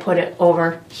 maybe I put it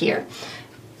over here.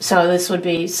 So this would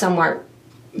be somewhere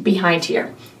behind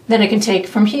here. Then I can take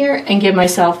from here and give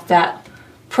myself that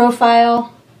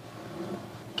profile.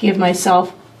 Give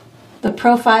myself the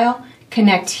profile.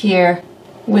 Connect here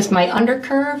with my under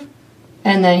curve.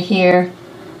 And then here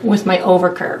with my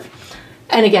over curve.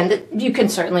 And again, you can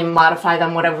certainly modify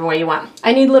them whatever way you want.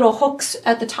 I need little hooks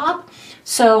at the top.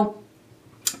 So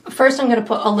first I'm going to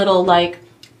put a little like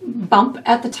bump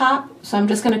at the top. So I'm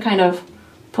just going to kind of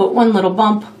put one little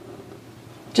bump,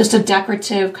 just a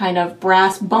decorative kind of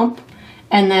brass bump,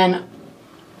 and then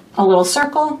a little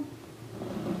circle,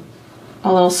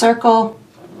 a little circle,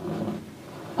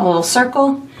 a little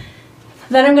circle.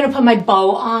 Then I'm going to put my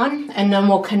bow on, and then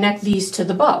we'll connect these to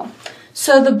the bow.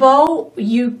 So the bow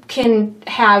you can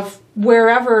have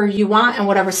wherever you want and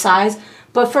whatever size,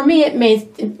 but for me it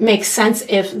makes sense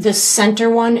if this center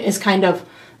one is kind of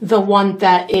the one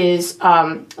that is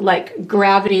like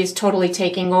gravity is totally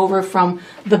taking over from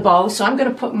the bow. So I'm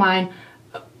going to put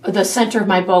the center of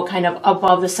my bow kind of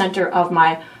above the center of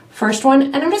my first one,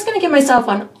 and I'm just going to give myself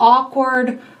an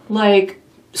awkward like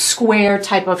square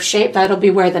type of shape. That'll be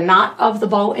where the knot of the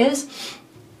bow is.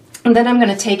 And then I'm going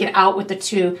to take it out with the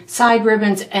two side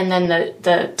ribbons and then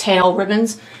the tail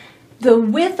ribbons. The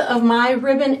width of my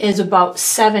ribbon is about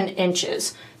 7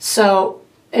 inches. So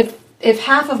if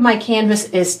half of my canvas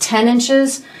is 10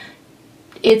 inches,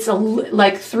 it's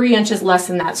like 3 inches less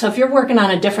than that. So if you're working on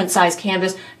a different size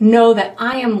canvas, know that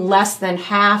I am less than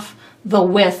half the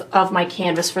width of my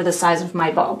canvas for the size of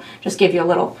my bow. Just give you a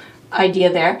little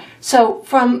idea there. So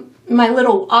from my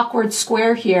little awkward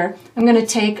square here, I'm going to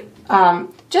take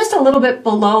just a little bit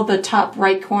below the top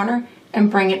right corner and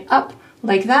bring it up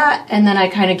like that, and then I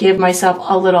kind of give myself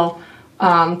a little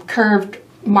curved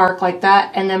mark like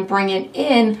that, and then bring it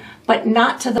in, but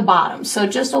not to the bottom, so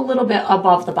just a little bit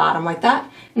above the bottom like that.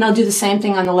 And I'll do the same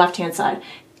thing on the left hand side.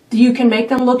 You can make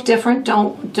them look different.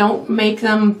 Don't make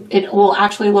them, it will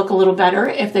actually look a little better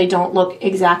if they don't look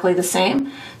exactly the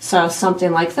same. So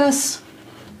something like this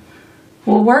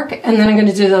will work. And then I'm going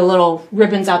to do the little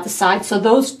ribbons out the side. So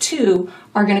those two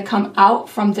are going to come out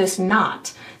from this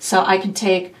knot. So I can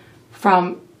take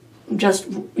from just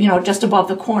above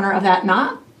the corner of that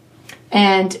knot,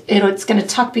 and it's going to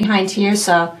tuck behind here,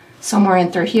 so somewhere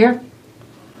in through here.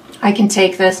 I can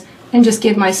take this and just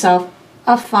give myself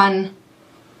a fun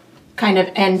kind of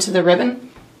end to the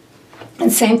ribbon.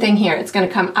 And same thing here, it's going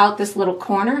to come out this little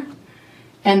corner,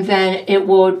 and then it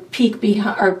will peek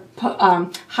behind or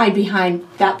hide behind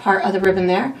that part of the ribbon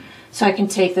there. So I can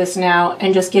take this now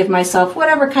and just give myself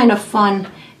whatever kind of fun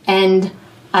end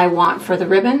I want for the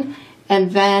ribbon.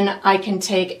 And then I can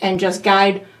take and just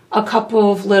guide a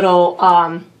couple of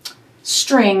little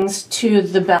strings to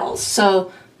the bells.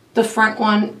 So the front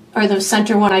one or the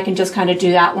center one, I can just kind of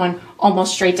do that one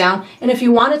almost straight down. And if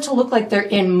you want it to look like they're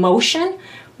in motion,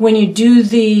 when you do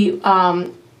the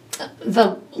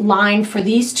line for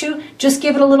these two, just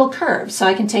give it a little curve. So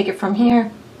I can take it from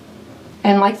here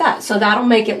and like that. So that'll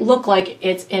make it look like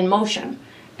it's in motion.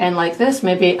 And like this,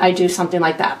 maybe I do something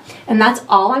like that. And that's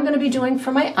all I'm going to be doing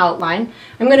for my outline.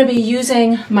 I'm going to be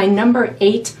using my number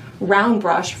 8 round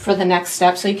brush for the next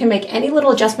step, so you can make any little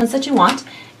adjustments that you want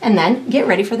and then get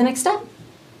ready for the next step.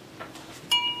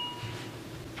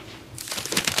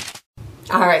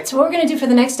 All right, so what we're going to do for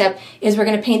the next step is we're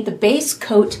going to paint the base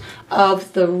coat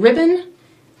of the ribbon,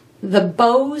 the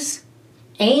bows,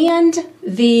 and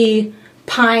the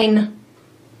pine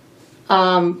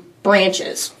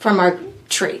branches from our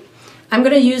tree. I'm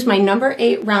going to use my number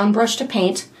 8 round brush to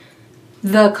paint.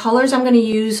 The colors I'm going to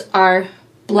use are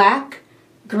black,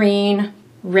 green,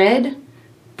 red,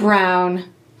 brown,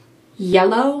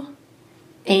 yellow,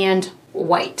 and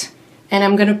white. And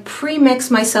I'm going to pre-mix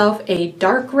myself a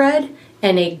dark red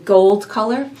and a gold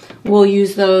color. We'll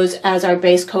use those as our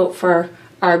base coat for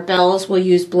our bells. We'll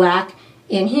use black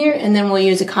in here, and then we'll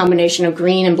use a combination of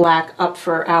green and black up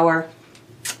for our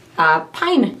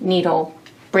pine needle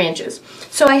branches.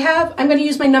 So I'm going to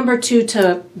use my number 2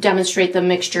 to demonstrate the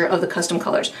mixture of the custom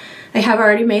colors. I have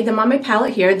already made them on my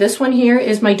palette here. This one here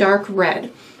is my dark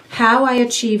red. How I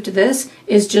achieved this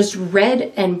is just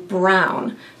red and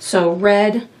brown. So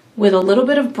red with a little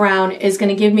bit of brown is going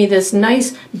to give me this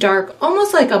nice dark,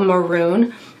 almost like a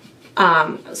maroon.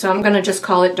 So I'm going to just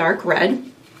call it dark red.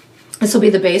 This will be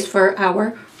the base for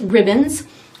our ribbons.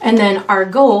 And then our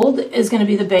gold is going to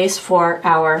be the base for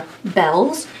our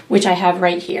bells, which I have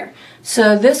right here.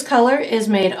 So this color is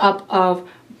made up of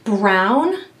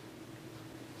brown,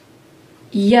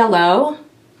 yellow,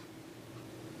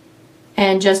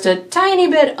 and just a tiny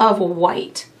bit of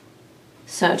white.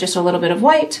 So just a little bit of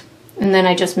white, and then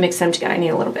I just mix them together. I need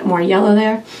a little bit more yellow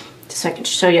there, just so I can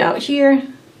show you out here.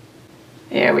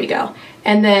 There we go.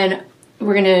 And then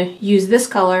we're going to use this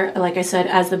color, like I said,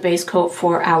 as the base coat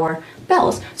for our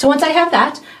bells. So once I have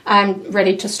that, I'm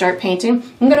ready to start painting.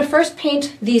 I'm going to first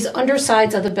paint these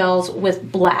undersides of the bells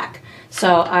with black.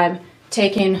 So I'm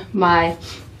taking my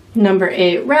number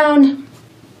 8 round,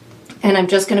 and I'm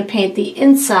just going to paint the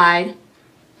inside,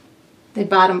 the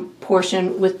bottom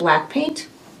portion, with black paint.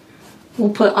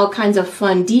 We'll put all kinds of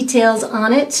fun details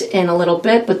on it in a little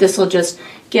bit, but this will just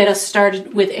get us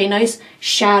started with a nice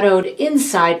shadowed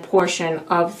inside portion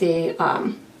of the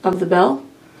bell.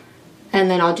 And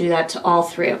then I'll do that to all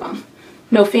 3 of them.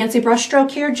 No fancy brush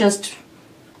stroke here, just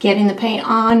getting the paint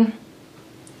on,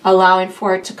 allowing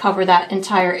for it to cover that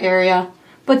entire area,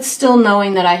 but still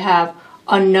knowing that I have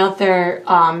another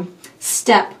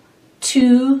step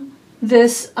to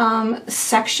this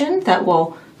section that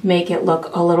will make it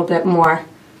look a little bit more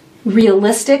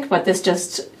realistic, but this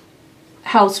just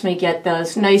helps me get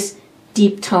those nice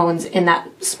deep tones in that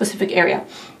specific area.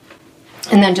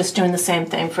 And then just doing the same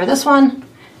thing for this one.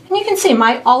 And you can see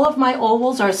all of my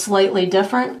ovals are slightly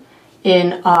different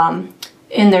in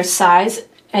in their size,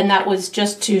 and that was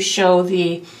just to show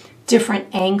the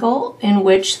different angle in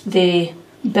which the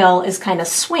bell is kind of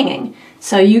swinging.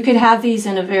 So you could have these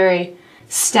in a very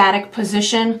static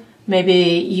position. Maybe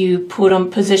you put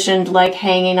them positioned like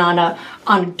hanging on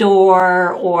a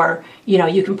door, or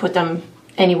you can put them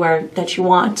anywhere that you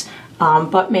want.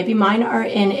 But maybe mine are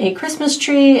in a Christmas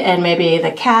tree, and maybe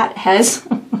the cat has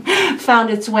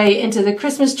found its way into the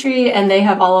Christmas tree and they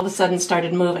have all of a sudden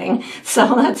started moving.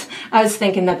 So I was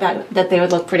thinking that they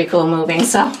would look pretty cool moving.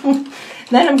 So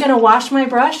then I'm going to wash my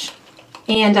brush,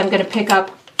 and I'm going to pick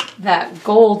up that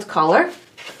gold color.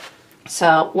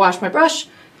 So wash my brush,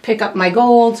 pick up my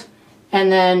gold,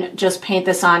 and then just paint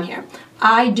this on here.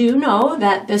 I do know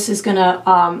that this is going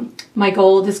to, my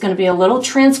gold is going to be a little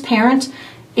transparent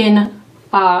in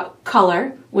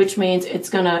color, which means it's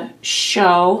going to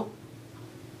show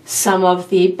some of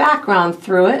the background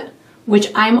through it, which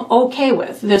I'm okay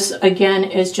with. This again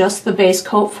is just the base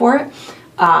coat for it.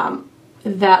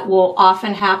 That will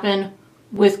often happen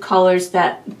with colors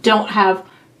that don't have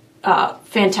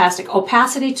fantastic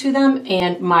opacity to them,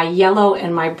 and my yellow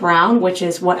and my brown, which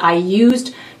is what I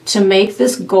used to make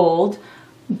this gold,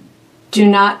 do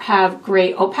not have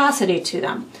great opacity to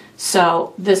them.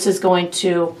 So this is going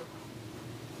to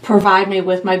provide me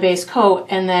with my base coat,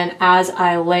 and then as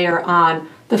I layer on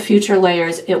the future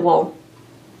layers, it will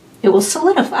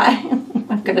solidify.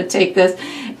 I'm going to take this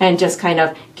and just kind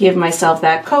of give myself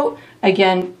that coat.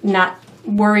 Again, not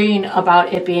worrying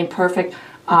about it being perfect.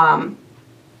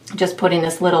 Just putting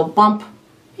this little bump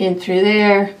in through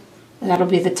there. That'll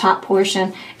be the top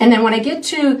portion. And then when I get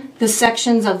to the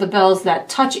sections of the bells that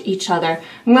touch each other,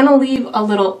 I'm going to leave a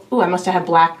little, oh, I must have had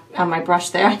black on my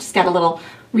brush there. I just got a little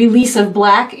release of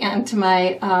black into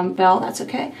my bell. That's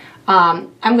okay.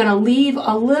 I'm going to leave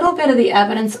a little bit of the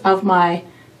evidence of my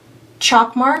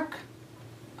chalk mark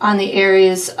on the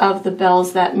areas of the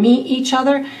bells that meet each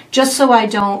other, just so I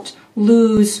don't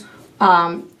lose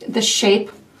the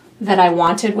shape that I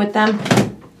wanted with them.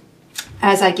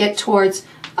 As I get towards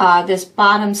this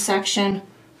bottom section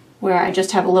where I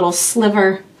just have a little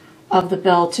sliver of the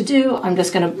bell to do, I'm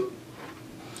just going to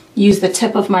use the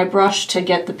tip of my brush to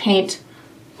get the paint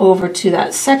over to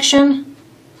that section.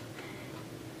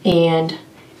 And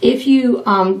if you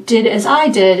did as I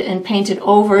did and painted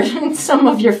over some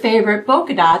of your favorite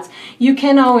polka dots, you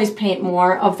can always paint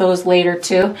more of those later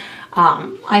too.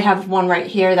 I have one right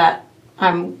here that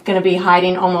I'm going to be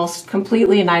hiding almost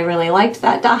completely, and I really liked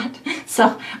that dot.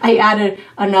 So I added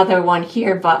another one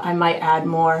here, but I might add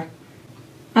more.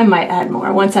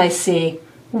 Once I see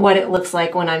what it looks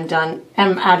like when I'm done.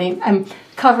 I'm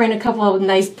covering a couple of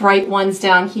nice bright ones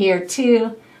down here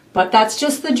too, but that's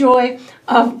just the joy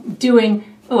of doing.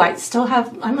 Oh, I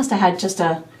must have had just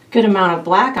a good amount of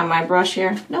black on my brush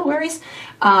here. No worries.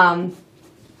 That's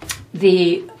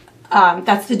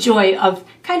the joy of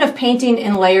kind of painting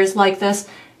in layers like this,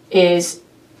 is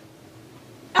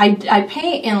I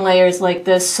paint in layers like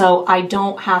this so I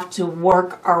don't have to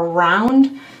work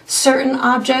around certain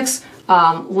objects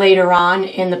later on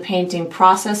in the painting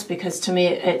process, because to me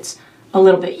it's a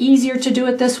little bit easier to do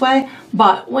it this way.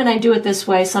 But when I do it this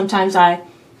way, sometimes I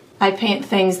paint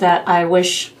things that I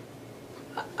wish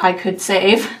I could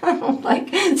save,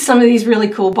 like some of these really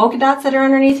cool polka dots that are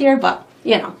underneath here, but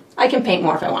I can paint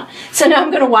more if I want. So now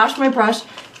I'm going to wash my brush,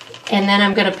 and then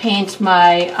I'm going to paint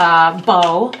my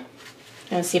bow.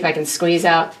 And see if I can squeeze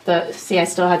out see, I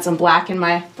still had some black in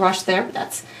my brush there, but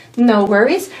that's no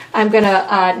worries. I'm going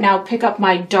to now pick up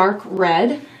my dark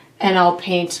red, and I'll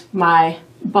paint my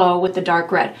bow with the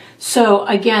dark red. So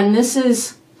again, this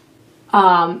is,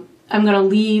 I'm going to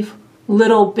leave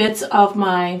little bits of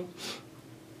my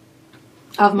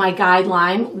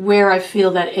guideline where I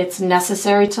feel that it's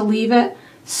necessary to leave it.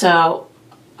 So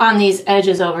on these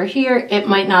edges over here, it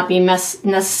might not be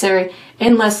necessary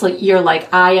unless you're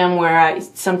like I am, where I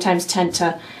sometimes tend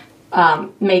to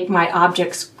make my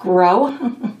objects grow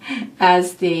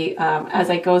as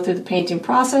I go through the painting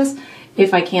process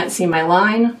if I can't see my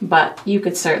line. But you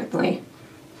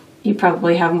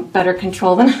probably have better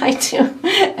control than I do.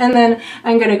 And then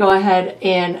I'm going to go ahead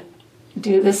and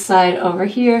do this side over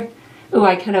here. Oh,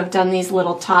 I could have done these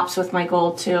little tops with my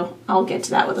gold too. I'll get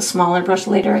to that with a smaller brush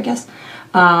later, I guess.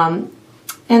 And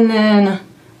then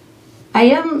I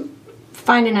am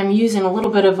finding I'm using a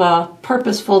little bit of a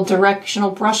purposeful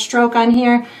directional brush stroke on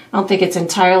here. I don't think it's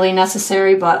entirely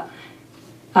necessary, but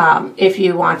if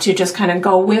you want to just kind of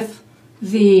go with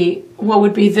what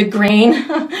would be the grain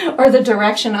or the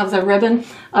direction of the ribbon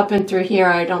up and through here,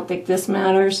 I don't think this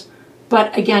matters.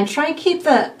 But again, try and keep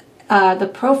the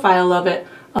profile of it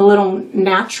a little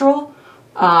natural,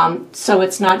 so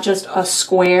it's not just a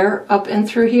square up and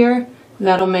through here.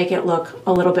 That'll make it look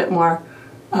a little bit more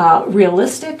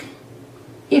realistic,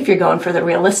 if you're going for the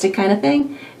realistic kind of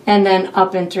thing. And then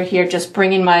up and through here, just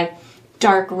bringing my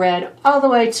dark red all the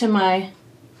way to my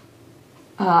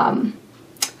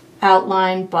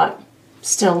outline, but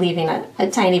still leaving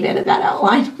a tiny bit of that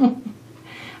outline.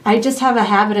 I just have a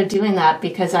habit of doing that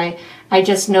because I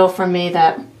just know for me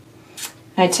that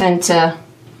I tend to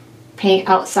paint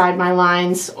outside my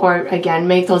lines, or again,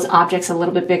 make those objects a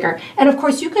little bit bigger. And of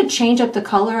course, you could change up the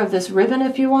color of this ribbon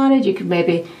if you wanted. You could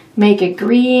maybe make it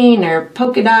green or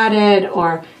polka dotted,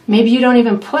 or maybe you don't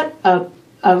even put a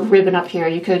ribbon up here.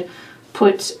 You could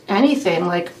put anything,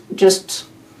 like just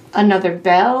another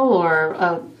bell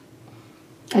or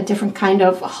a different kind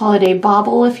of holiday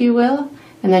bauble, if you will,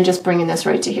 and then just bringing this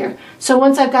right to here. So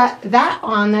once I've got that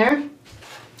on there,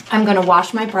 I'm going to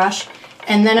wash my brush,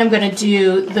 and then I'm going to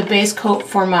do the base coat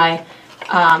for my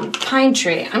pine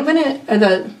tree. I'm going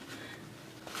to,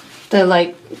 the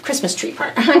like Christmas tree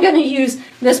part, I'm going to use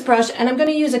this brush, and I'm going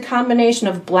to use a combination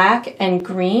of black and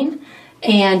green,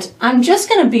 and I'm just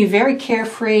going to be very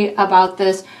carefree about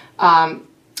this,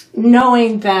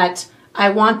 knowing that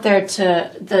I want there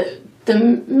to, the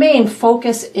main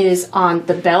focus is on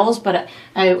the bells, but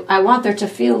I want there to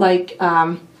feel like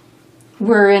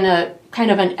we're in a kind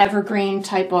of an evergreen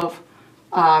type of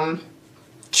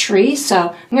tree. So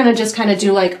I'm going to just kind of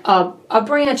do like a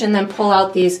branch and then pull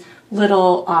out these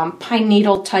little pine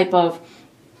needle type of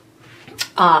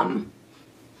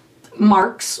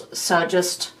marks. So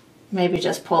just maybe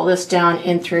just pull this down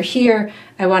in through here.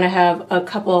 I want to have a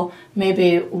couple,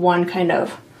 maybe one kind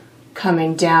of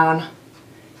coming down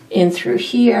in through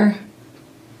here.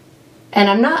 And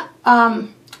I'm not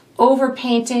over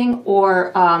painting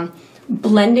or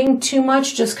blending too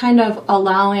much, just kind of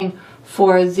allowing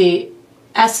for the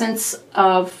essence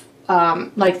of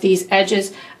like these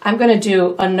edges. I'm going to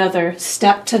do another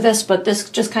step to this, but this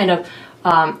just kind of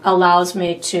allows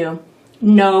me to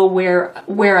know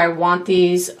where I want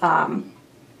these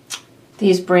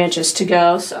branches to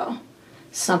go. So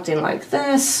something like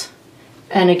this.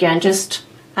 And again, just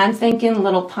I'm thinking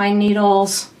little pine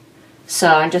needles. So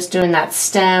I'm just doing that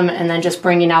stem and then just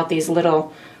bringing out these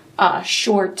little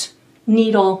short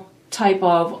needle type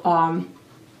of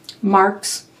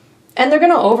marks. And they're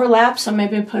going to overlap, so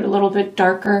maybe put a little bit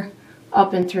darker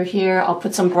up and through here. I'll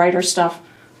put some brighter stuff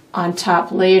on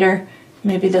top later.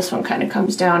 Maybe this one kind of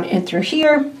comes down in through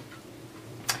here.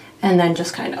 And then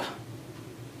just kind of,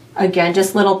 again,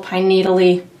 just little pine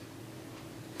needle-y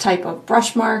type of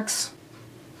brush marks.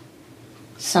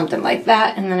 Something like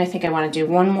that. And then I think I want to do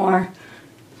one more.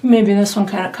 Maybe this one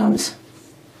kind of comes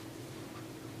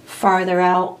farther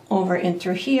out over in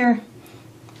through here.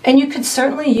 And you could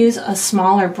certainly use a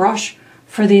smaller brush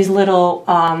for these little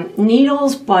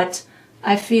needles, but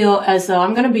I feel as though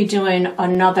I'm going to be doing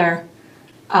another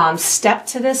step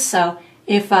to this. So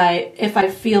if I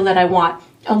feel that I want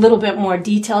a little bit more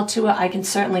detail to it, I can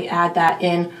certainly add that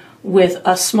in with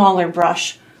a smaller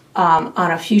brush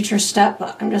on a future step.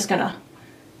 But I'm just going to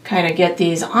kind of get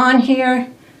these on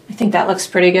here. I think that looks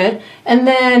pretty good. And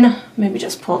then maybe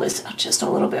just pull this out just a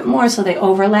little bit more so they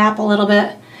overlap a little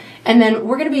bit. And then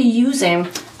we're going to be using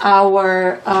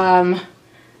our, I'm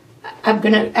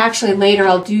going to actually later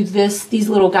I'll do these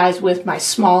little guys with my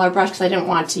smaller brush because I didn't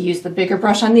want to use the bigger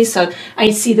brush on these. So I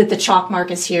see that the chalk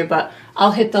mark is here, but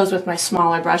I'll hit those with my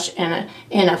smaller brush in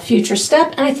a future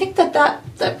step. And I think that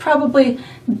probably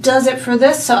does it for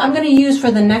this. So I'm going to use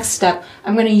for the next step,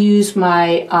 I'm going to use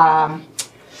my,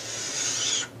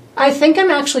 I think I'm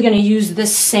actually going to use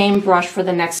this same brush for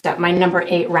the next step, my number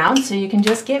 8 round. So you can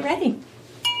just get ready.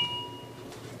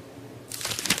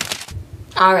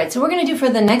 All right, so what we're going to do for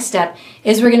the next step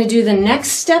is we're going to do the next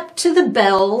step to the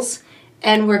bells,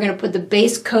 and we're going to put the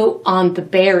base coat on the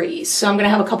berries. So I'm going to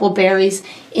have a couple of berries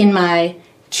in my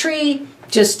tree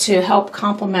just to help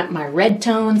complement my red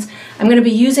tones. I'm going to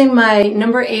be using my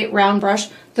number 8 round brush.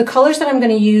 The colors that I'm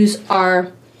going to use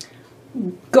are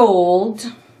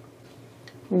gold,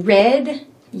 red,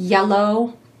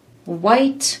 yellow,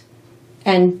 white,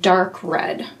 and dark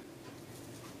red.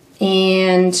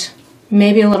 And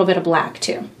maybe a little bit of black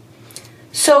too.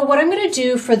 So what I'm going to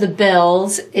do for the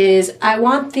bells is I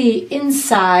want the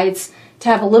insides to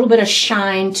have a little bit of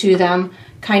shine to them,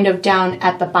 kind of down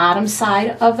at the bottom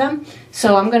side of them.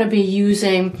 So I'm going to be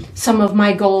using some of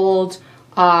my gold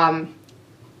and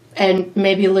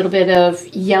maybe a little bit of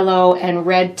yellow and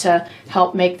red to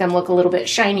help make them look a little bit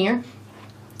shinier.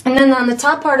 And then on the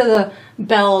top part of the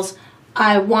bells,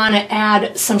 I want to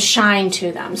add some shine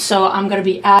to them. So I'm going to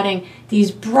be adding these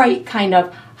bright kind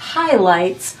of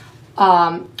highlights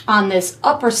on this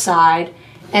upper side,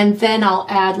 and then I'll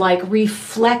add like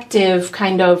reflective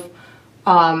kind of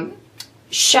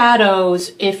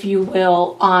shadows, if you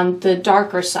will, on the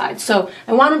darker side. So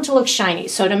I want them to look shiny.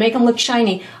 So to make them look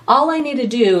shiny, all I need to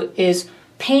do is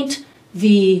paint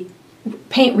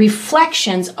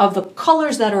reflections of the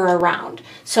colors that are around.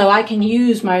 So I can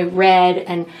use my red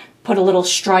and put a little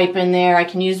stripe in there. I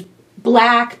can use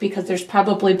black because there's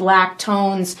probably black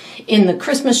tones in the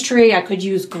Christmas tree. I could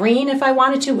use green if I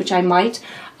wanted to, which I might.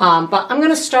 But I'm going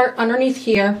to start underneath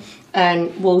here,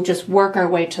 and we'll just work our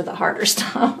way to the harder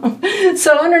stuff.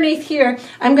 So underneath here,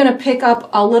 I'm going to pick up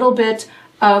a little bit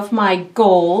of my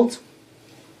gold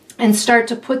and start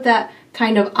to put that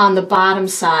kind of on the bottom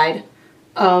side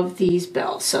of these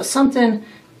bells. So something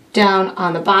down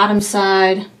on the bottom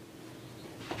side,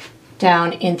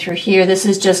 down in through here. This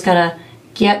is just going to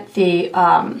get the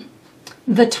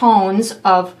tones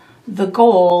of the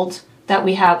gold that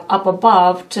we have up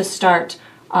above to start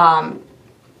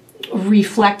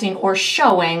reflecting or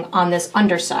showing on this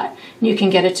underside. You can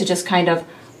get it to just kind of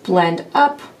blend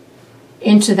up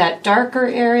into that darker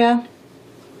area.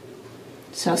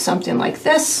 So something like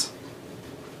this.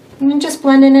 And then just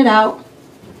blending it out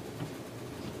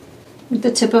with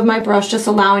the tip of my brush, just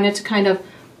allowing it to kind of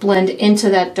blend into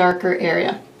that darker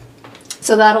area.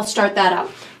 So that'll start that out.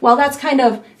 While that's kind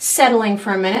of settling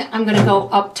for a minute, I'm going to go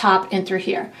up top and through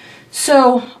here.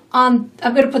 So I'm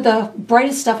going to put the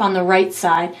brightest stuff on the right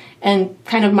side and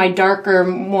kind of my darker,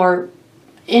 more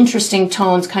interesting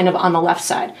tones kind of on the left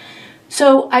side.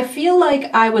 So I feel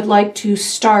like I would like to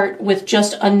start with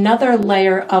just another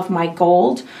layer of my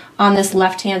gold on this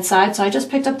left-hand side. So I just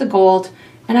picked up the gold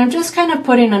and I'm just kind of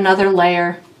putting another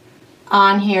layer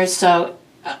on here so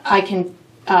I can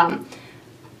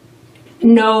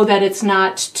know that it's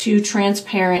not too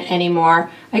transparent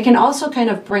anymore. I can also kind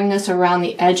of bring this around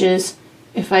the edges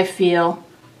if I feel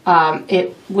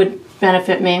it would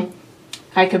benefit me.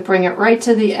 I could bring it right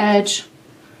to the edge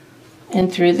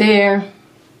and through there.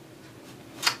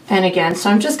 And again, so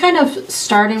I'm just kind of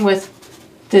starting with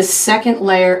this second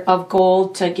layer of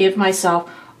gold to give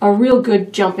myself a real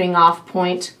good jumping off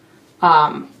point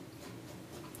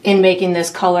in making this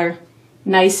color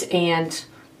nice and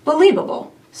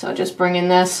believable. So just bringing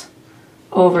this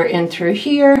over in through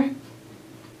here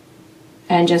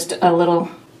and just a little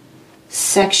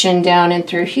section down in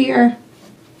through here.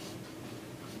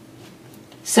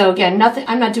 So again, nothing,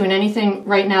 I'm not doing anything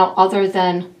right now other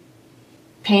than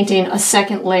painting a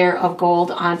second layer of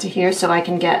gold onto here so I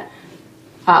can get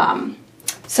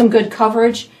some good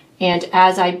coverage. And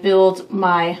as I build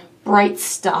my bright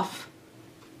stuff,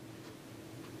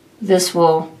 this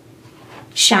will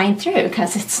shine through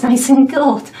because it's nice and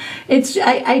gold.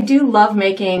 I do love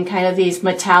making kind of these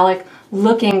metallic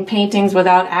looking paintings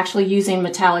without actually using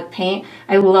metallic paint.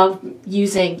 I love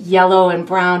using yellow and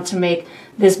brown to make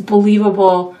this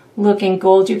believable looking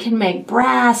gold. You can make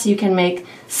brass, you can make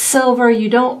silver. You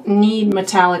don't need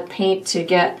metallic paint to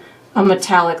get a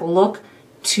metallic look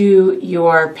to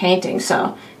your painting.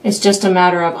 So it's just a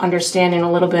matter of understanding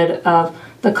a little bit of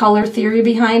the color theory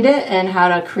behind it and how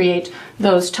to create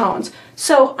those tones.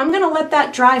 So I'm going to let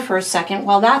that dry for a second.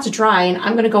 While that's drying,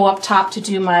 I'm going to go up top to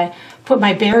do put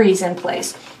my berries in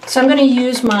place. So I'm going to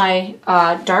use my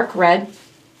dark red.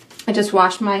 I just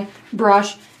washed my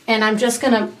brush and I'm just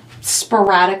going to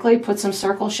sporadically put some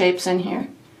circle shapes in here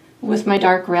with my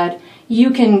dark red.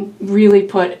 You can really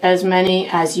put as many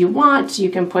as you want. You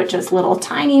can put just little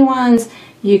tiny ones.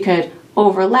 You could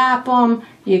overlap them.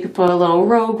 You could put a little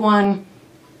rogue one,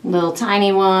 little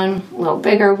tiny one, a little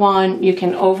bigger one. You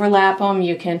can overlap them.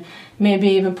 You can maybe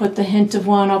even put the hint of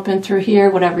one up and through here,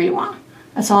 whatever you want.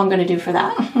 That's all I'm going to do for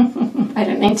that. I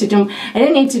didn't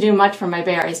need to do much for my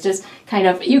berries. Just kind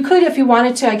of, you could if you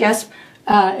wanted to, I guess,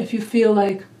 if you feel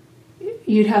like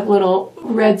you'd have little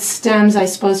red stems, I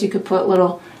suppose you could put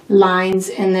little lines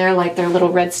in there like they're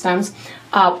little red stems.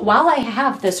 While I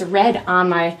have this red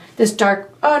on this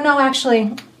dark, oh no,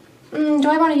 actually, do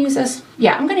I want to use this?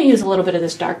 Yeah, I'm going to use a little bit of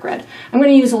this dark red. I'm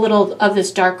going to use a little of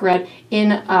this dark red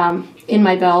in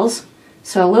my bells.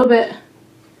 So a little bit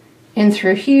in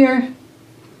through here,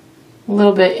 a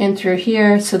little bit in through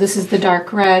here. So this is the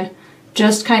dark red,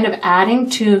 just kind of adding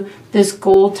to this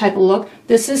gold type of look.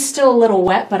 This is still a little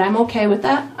wet, but I'm okay with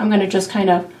that. I'm going to just kind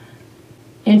of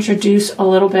introduce a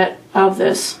little bit of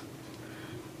this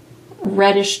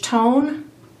reddish tone.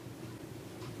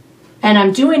 And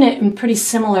I'm doing it in pretty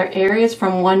similar areas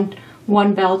from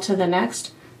one bell to the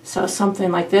next. So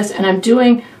something like this. And I'm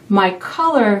doing my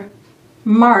color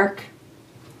mark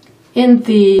in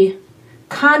the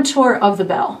contour of the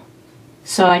bell.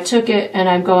 So I took it and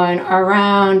I'm going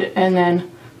around and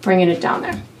then bringing it down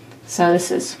there. So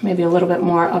this is maybe a little bit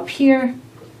more up here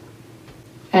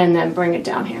and then bring it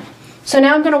down here. So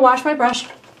now I'm going to wash my brush,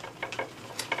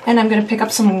 and I'm going to pick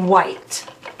up some white.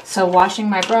 So washing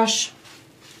my brush,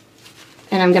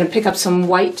 and I'm going to pick up some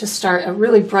white to start a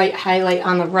really bright highlight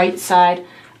on the right side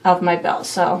of my bell.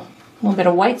 So a little bit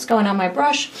of white's going on my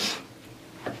brush.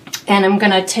 And I'm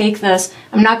going to take this,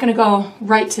 I'm not going to go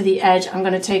right to the edge, I'm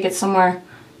going to take it somewhere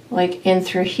like in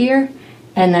through here,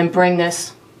 and then bring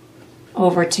this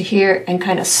over to here and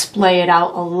kind of splay it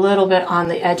out a little bit on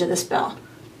the edge of this bell.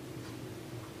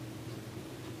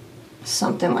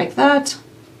 Something like that.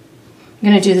 I'm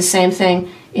going to do the same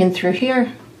thing in through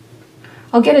here.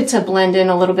 I'll get it to blend in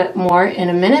a little bit more in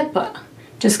a minute, but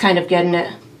just kind of getting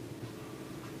it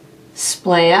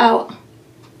splay out.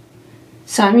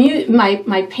 So I'm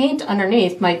my paint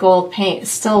underneath, my gold paint,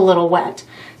 is still a little wet.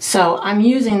 So I'm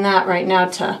using that right now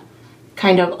to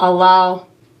kind of allow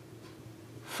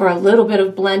for a little bit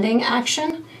of blending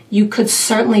action. You could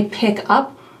certainly pick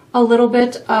up a little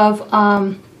bit of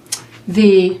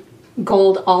the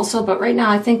gold also, but right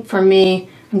now I think for me,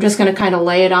 I'm just going to kind of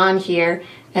lay it on here,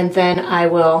 and then I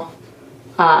will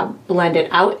blend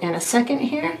it out in a second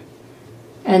here,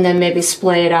 and then maybe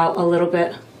splay it out a little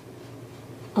bit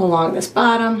along this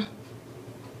bottom.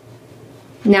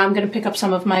 Now I'm going to pick up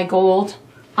some of my gold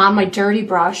on my dirty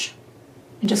brush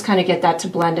and just kind of get that to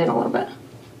blend in a little bit.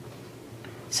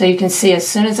 So you can see as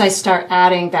soon as I start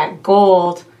adding that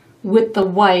gold with the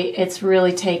white, it's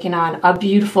really taking on a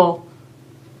beautiful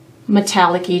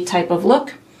metallic-y type of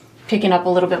look. Picking up a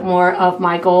little bit more of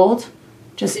my gold,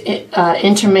 just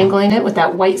intermingling it with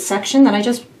that white section that I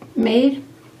just made.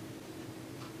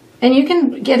 And you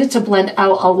can get it to blend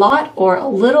out a lot or a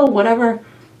little, whatever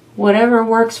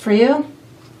works for you.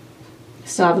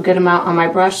 Still have a good amount on my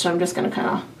brush, so I'm just going to kind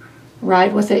of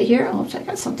ride with it here. Oops, I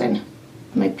got something in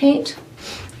my paint.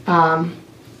 And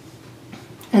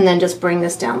then just bring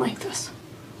this down like this.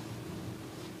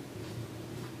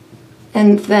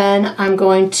 And then I'm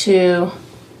going to,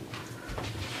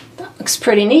 that looks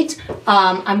pretty neat.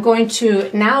 I'm going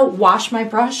to now wash my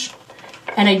brush.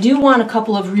 And I do want a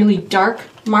couple of really dark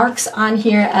marks on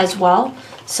here as well.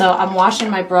 So I'm washing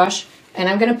my brush, and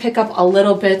I'm going to pick up a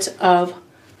little bit of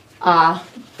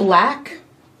black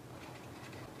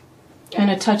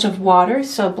and a touch of water.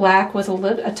 So black with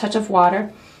a touch of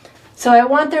water. So I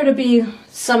want there to be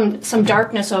some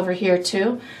darkness over here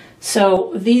too.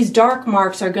 So these dark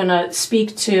marks are going to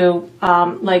speak to,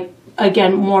 like,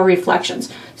 again, more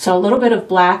reflections. So a little bit of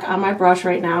black on my brush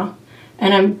right now.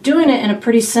 And I'm doing it in a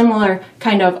pretty similar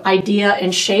kind of idea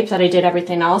and shape that I did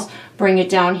everything else. Bring it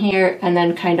down here and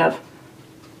then kind of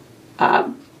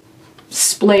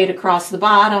splay it across the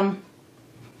bottom.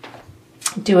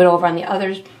 Do it over on the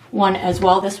other one as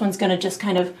well. This one's going to just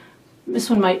kind of, this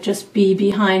one might just be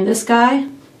behind this guy.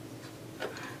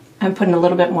 I'm putting a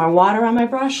little bit more water on my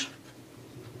brush.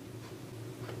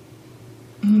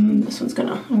 This one's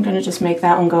I'm gonna just make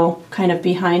that one go kind of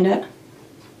behind it.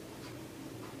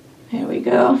 There we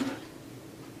go.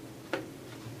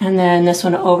 And then this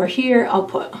one over here,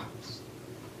 you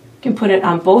can put it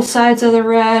on both sides of the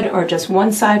red or just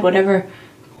one side, whatever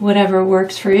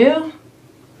works for you.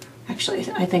 Actually,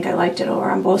 I think I liked it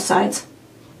over on both sides.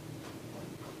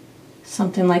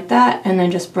 Something like that, and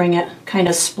then just bring it, kind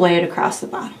of splay it across the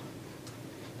bottom.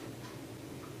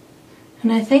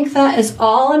 And I think that is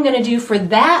all I'm going to do for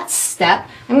that step.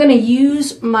 I'm going to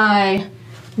use my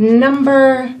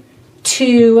number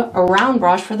 2 round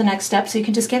brush for the next step, so you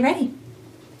can just get ready.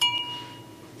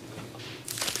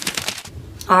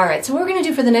 Alright, so what we're going to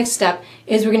do for the next step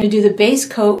is we're going to do the base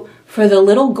coat for the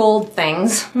little gold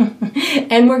things,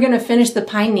 and we're going to finish the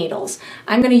pine needles.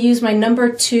 I'm going to use my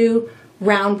number 2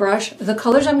 round brush. The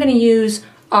colors I'm going to use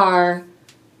are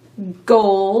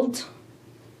gold,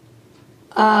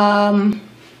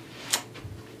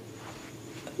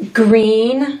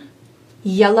 green,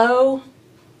 yellow,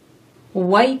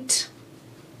 white,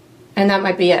 and that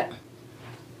might be it.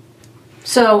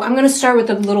 So I'm going to start with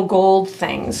the little gold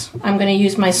things. I'm going to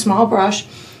use my small brush,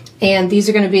 and these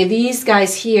are going to be these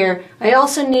guys here. I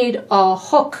also need a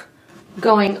hook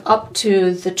going up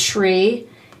to the tree,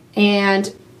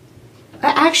 and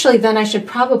actually then I should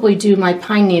probably do my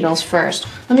pine needles first.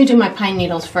 Let me do my pine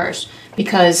needles first,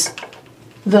 because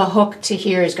the hook to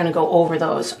here is going to go over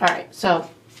those. Alright, so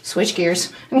switch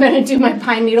gears. I'm going to do my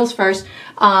pine needles first.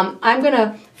 I'm going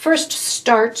to first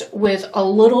start with a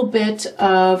little bit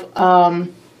of,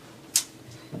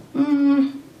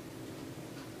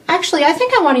 actually I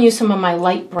think I want to use some of my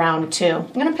light brown too.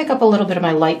 I'm going to pick up a little bit of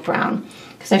my light brown,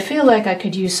 because I feel like I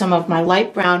could use some of my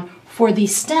light brown for the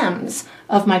stems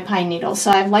of my pine needles.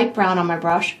 So I have light brown on my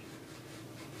brush,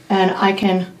 and I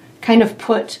can kind of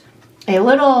put a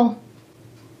little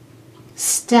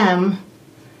stem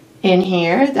in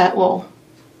here that will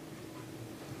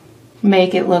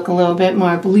make it look a little bit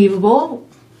more believable.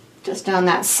 Just down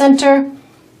that center.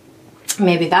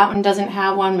 Maybe that one doesn't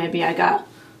have one. Maybe I got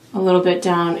a little bit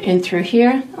down in through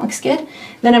here. That looks good.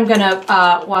 Then I'm gonna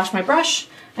wash my brush.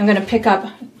 I'm gonna pick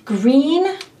up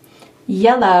green,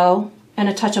 yellow, and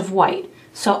a touch of white.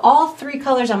 So all three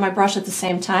colors on my brush at the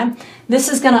same time. This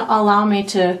is gonna allow me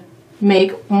to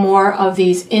make more of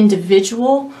these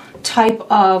individual type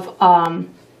of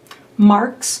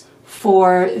marks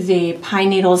for the pine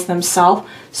needles themselves.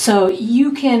 So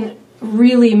you can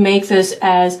really make this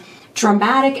as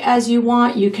dramatic as you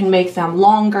want. You can make them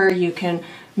longer, you can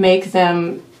make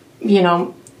them, you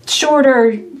know,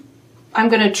 shorter. I'm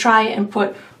going to try and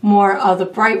put more of the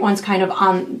bright ones kind of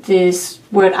on this,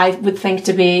 what I would think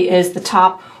to be is the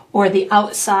top or the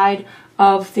outside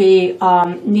of the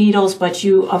needles, but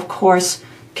you of course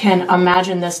can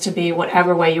imagine this to be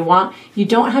whatever way you want. You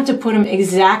don't have to put them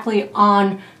exactly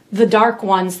on the dark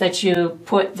ones that you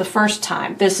put the first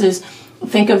time. This is,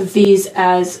 think of these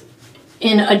as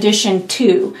in addition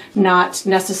to, not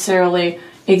necessarily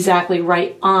exactly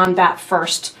right on that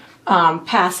first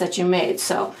pass that you made.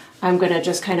 So I'm going to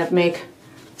just kind of make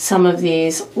some of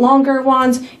these longer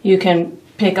ones. You can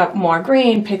pick up more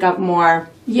green, pick up more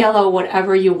yellow,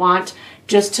 whatever you want,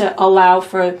 just to allow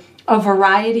for a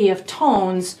variety of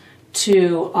tones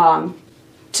to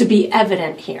be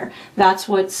evident here. That's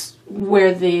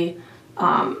where the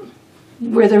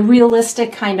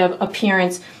realistic kind of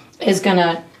appearance is going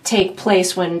to take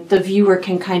place, when the viewer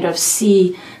can kind of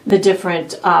see the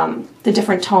different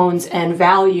tones and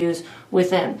values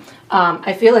within.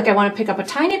 I feel like I want to pick up a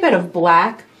tiny bit of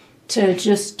black to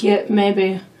just get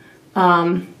maybe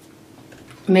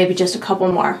just a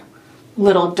couple more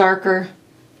little darker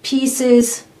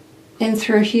pieces in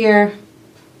through here.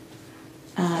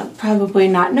 Probably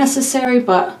not necessary,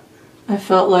 but I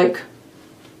felt like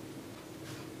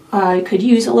I could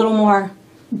use a little more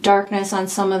darkness on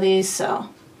some of these, so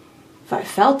if I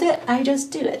felt it, I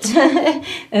just do it.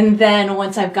 And then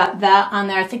once I've got that on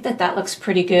there, I think that that looks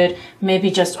pretty good.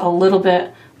 Maybe just a little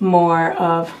bit more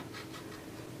of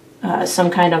some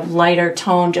kind of lighter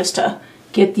tone just to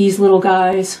get these little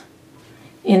guys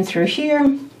in through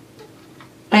here.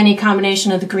 Any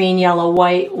combination of the green, yellow,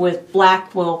 white with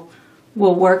black will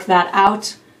work that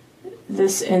out.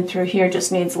 This in through here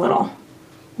just needs little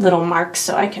marks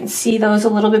so I can see those a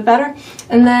little bit better.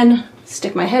 And then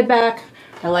stick my head back.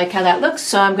 I like how that looks,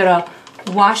 so I'm gonna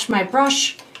wash my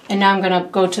brush, and now I'm gonna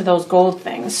go to those gold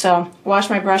things. So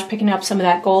wash my brush, picking up some of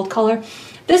that gold color.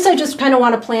 This I just kind of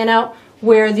want to plan out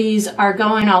where these are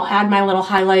going. I'll add my little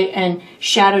highlight and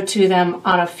shadow to them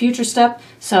on a future step.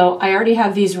 So I already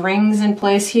have these rings in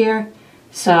place here.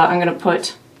 So I'm gonna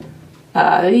put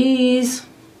these.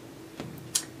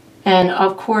 And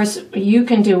of course, you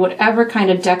can do whatever kind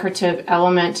of decorative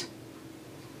element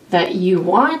that you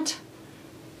want.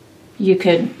 You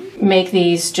could make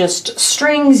these just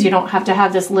strings. You don't have to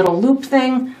have this little loop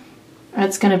thing.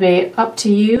 That's going to be up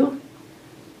to you.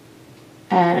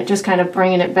 And just kind of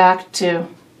bringing it back to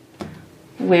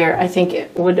where I think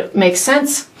it would make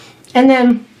sense. And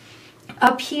then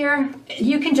up here,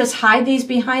 you can just hide these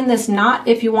behind this knot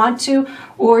if you want to,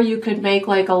 or you could make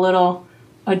like a little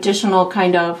additional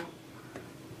kind of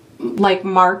like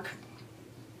mark,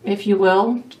 if you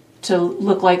will, to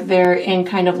look like they're in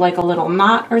kind of like a little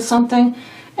knot or something.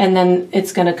 And then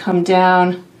it's going to come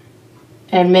down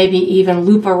and maybe even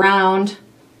loop around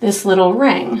this little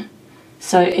ring.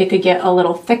 So it could get a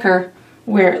little thicker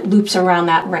where it loops around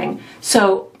that ring.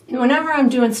 So whenever I'm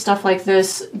doing stuff like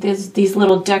this, these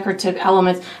little decorative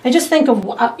elements, I just think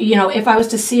of, you know, if I was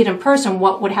to see it in person,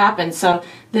 what would happen? So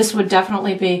this would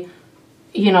definitely be,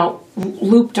 you know,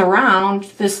 looped around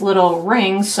this little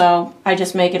ring, so I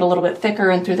just make it a little bit thicker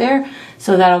in through there,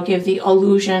 so that'll give the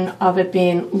illusion of it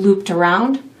being looped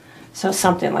around. So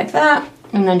something like that,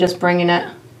 and then just bringing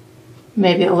it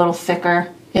maybe a little thicker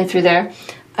in through there.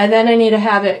 And then I need to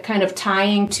have it kind of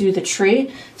tying to the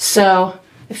tree, so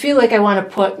I feel like I want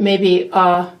to put maybe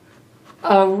a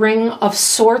ring of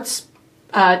sorts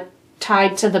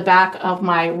tied to the back of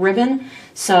my ribbon.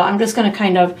 So I'm just going to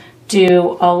kind of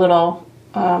do a little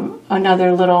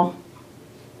another little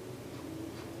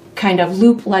kind of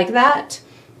loop like that,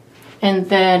 and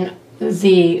then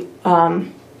the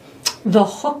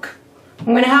hook, I'm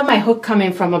going to have my hook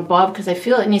coming from above because I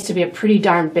feel it needs to be a pretty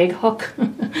darn big hook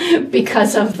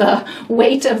because of the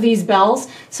weight of these bells.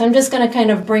 So I'm just going to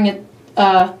kind of bring it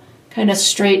kind of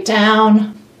straight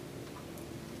down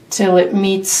till it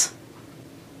meets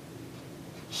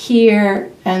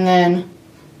here, and then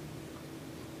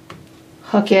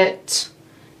hook it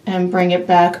and bring it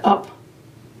back up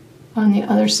on the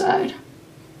other side.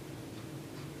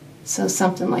 So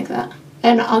something like that.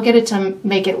 And I'll get it to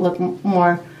make it look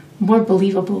more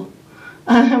believable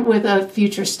with a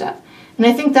future step. And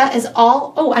I think that is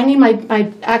all. Oh, I need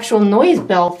my actual noise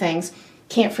bell things.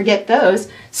 Can't forget those.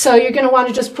 So you're going to want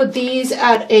to just put these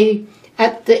at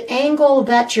the angle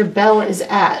that your bell is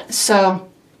at. So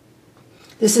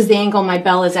this is the angle my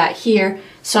bell is at here.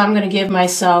 So I'm going to give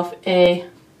myself a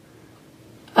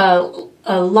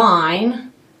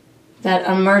line that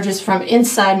emerges from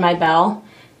inside my bell.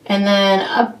 And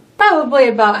then probably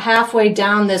about halfway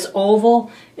down this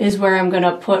oval is where I'm going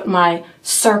to put my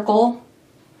circle.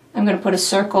 I'm going to put a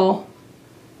circle,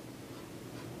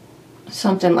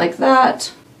 something like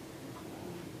that.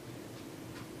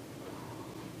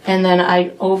 And then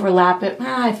I overlap it.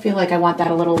 I feel like I want that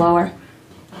a little lower.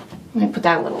 Let me put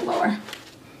that a little lower.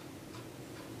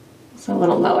 It's a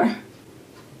little lower.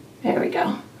 There we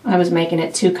go. I was making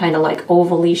it too kind of like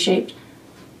ovally shaped.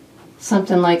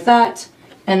 Something like that.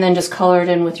 And then just color it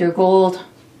in with your gold.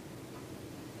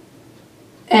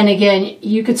 And again,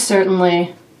 you could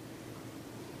certainly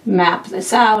map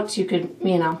this out. You could,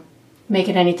 you know, make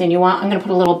it anything you want. I'm going to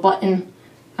put a little button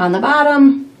on the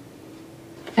bottom.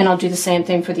 And I'll do the same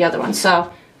thing for the other one.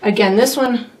 So again, this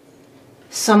one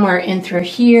somewhere in through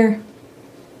here,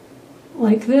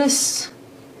 like this.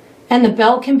 And the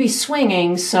bell can be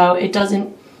swinging, so it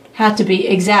doesn't have to be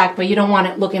exact, but you don't want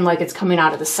it looking like it's coming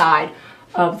out of the side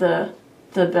of the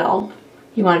bell.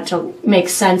 You want it to make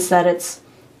sense that it's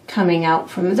coming out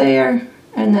from there,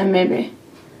 and then maybe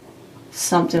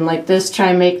something like this.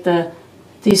 Try and make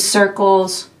these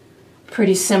circles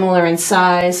pretty similar in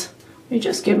size. Let me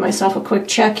just give myself a quick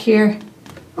check here.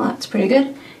 Well, that's pretty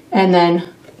good. And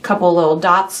then a couple little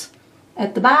dots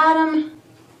at the bottom.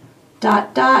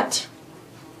 Dot, dot.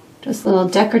 Just little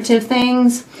decorative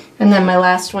things. And then my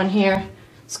last one here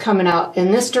is coming out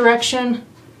in this direction.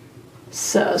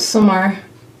 So somewhere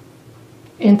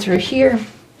in through here.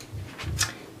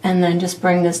 And then just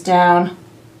bring this down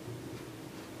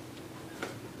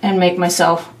and make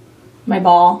myself my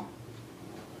ball.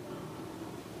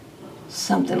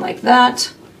 Something like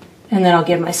that. And then I'll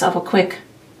give myself a quick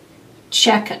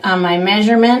check on my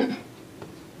measurement.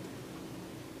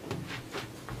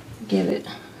 Give it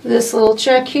this little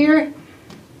check here.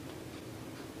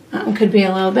 That one could be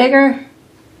a little bigger.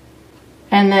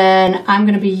 And then I'm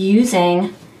going to be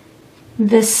using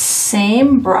this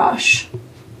same brush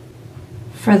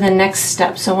for the next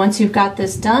step. So once you've got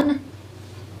this done,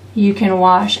 you can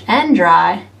wash and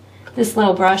dry this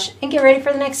little brush and get ready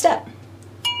for the next step.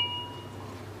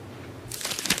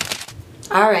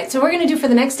 Alright, so what we're going to do for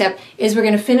the next step is we're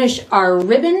going to finish our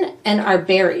ribbon and our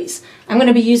berries. I'm going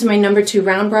to be using my number 2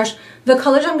 round brush. The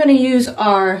colors I'm going to use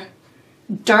are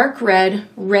dark red,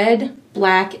 red,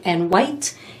 black, and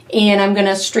white. And I'm going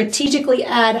to strategically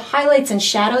add highlights and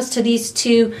shadows to these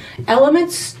two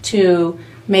elements to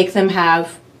make them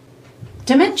have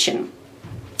dimension.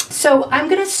 So I'm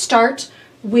going to start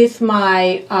with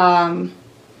my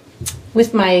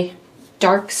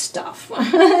dark stuff.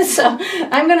 So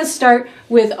I'm going to start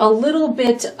with a little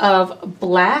bit of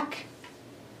black,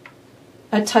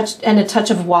 a touch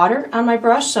of water on my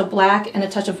brush. So black and a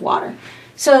touch of water.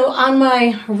 So on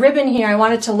my ribbon here, I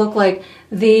want it to look like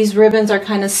these ribbons are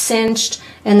kind of cinched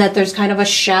and that there's kind of a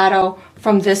shadow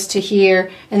from this to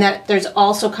here, and that there's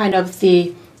also kind of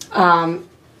the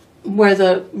where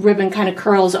the ribbon kind of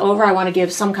curls over. I want to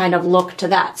give some kind of look to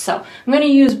that. So I'm going to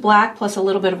use black plus a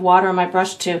little bit of water on my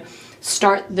brush to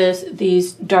start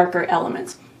these darker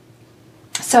elements.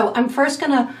 So I'm first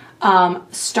going to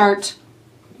start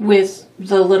with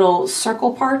the little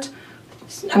circle part.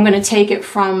 I'm going to take it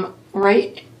from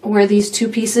right where these two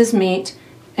pieces meet,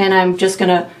 and I'm just going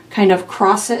to kind of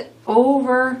cross it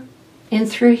over in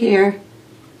through here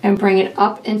and bring it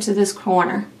up into this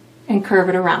corner and curve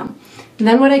it around. And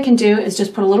then what I can do is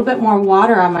just put a little bit more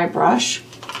water on my brush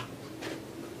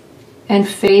and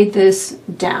fade this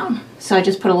down. So I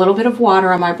just put a little bit of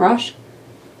water on my brush,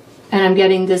 and I'm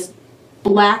getting this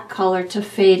black color to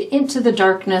fade into the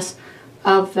darkness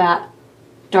of that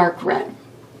dark red.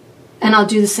 And I'll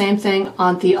do the same thing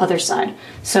on the other side.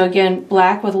 So again,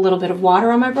 black with a little bit of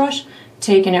water on my brush,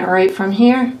 taking it right from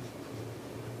here,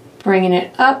 bringing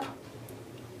it up,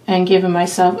 and giving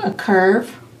myself a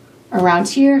curve around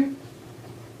here.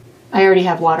 I already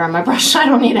have water on my brush, so I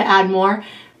don't need to add more.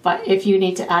 But if you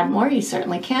need to add more, you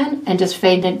certainly can, and just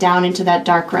fade it down into that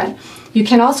dark red. You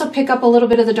can also pick up a little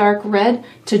bit of the dark red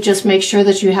to just make sure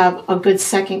that you have a good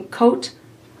second coat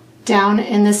down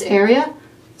in this area.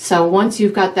 So once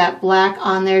you've got that black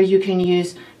on there, you can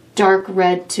use dark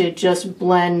red to just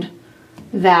blend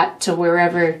that to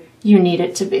wherever you need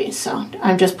it to be. So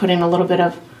I'm just putting a little bit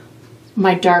of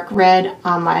my dark red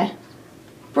on my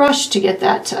brush to get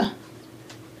that to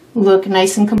look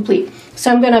nice and complete.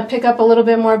 So I'm going to pick up a little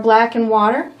bit more black and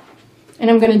water, and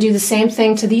I'm going to do the same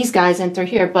thing to these guys in through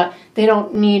here, but they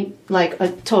don't need like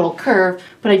a total curve,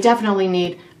 but I definitely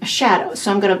need a shadow.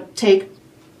 So I'm going to take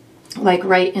like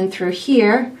right in through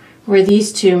here where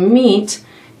these two meet,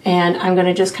 and I'm going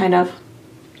to just kind of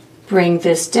bring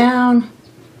this down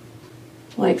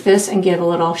like this and give a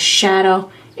little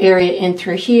shadow area in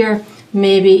through here,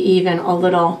 maybe even a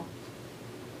little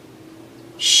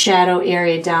shadow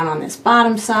area down on this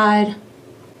bottom side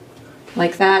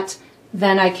like that.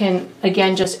 Then I can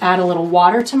again just add a little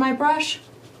water to my brush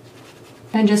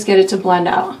and just get it to blend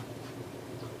out.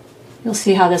 You'll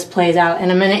see how this plays out in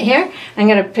a minute here. I'm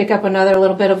going to pick up another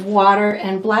little bit of water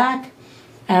and black,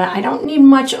 and I don't need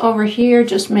much over here,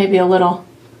 just maybe a little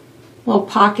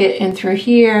pocket in through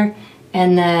here,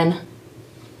 and then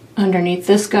underneath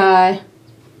this guy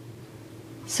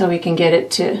so we can get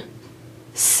it to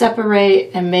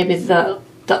separate, and maybe the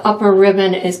upper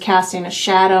ribbon is casting a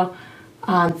shadow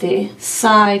on the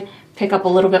side. Pick up a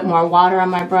little bit more water on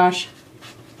my brush,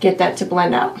 get that to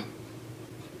blend out.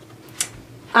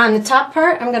 On the top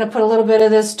part, I'm going to put a little bit of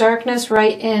this darkness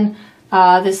right in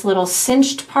this little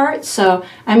cinched part. So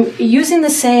I'm going to be using the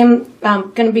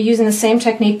same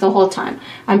technique the whole time.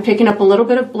 I'm picking up a little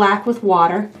bit of black with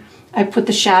water. I put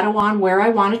the shadow on where I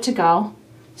want it to go,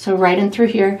 so right in through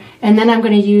here, and then I'm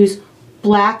going to use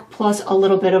black plus a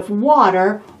little bit of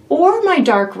water, or my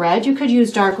dark red, you could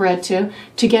use dark red too,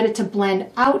 to get it to blend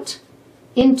out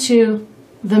into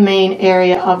the main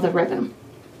area of the ribbon.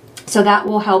 So that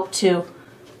will help to,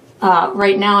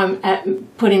 right now I'm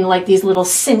putting like these little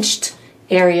cinched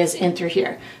areas in through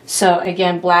here. So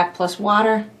again, black plus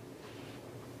water,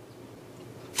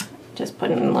 just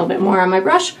putting a little bit more on my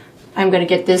brush. I'm going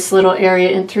to get this little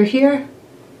area in through here,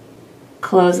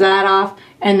 close that off,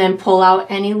 and then pull out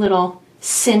any little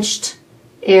cinched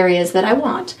areas that I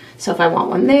want. So if I want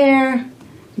one there,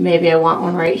 maybe I want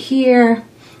one right here,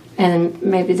 and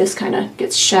maybe this kind of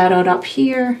gets shadowed up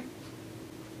here,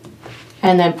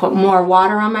 and then put more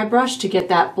water on my brush to get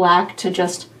that black to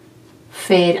just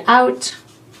fade out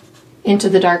into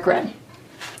the dark red.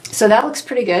 So that looks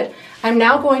pretty good. I'm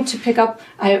now going to pick up,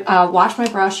 I wash my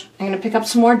brush, I'm going to pick up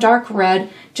some more dark red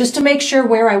just to make sure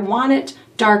where I want it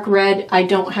dark red I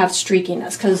don't have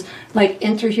streakiness, because like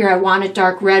in through here I want it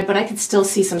dark red but I can still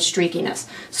see some streakiness.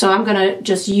 So I'm going to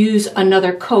just use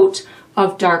another coat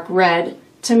of dark red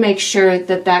to make sure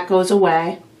that that goes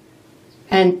away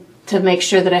and to make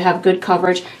sure that I have good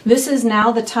coverage. This is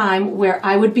now the time where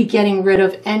I would be getting rid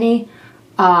of any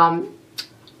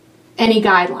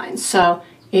guidelines. So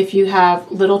if you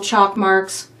have little chalk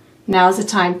marks, now's the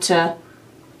time to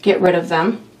get rid of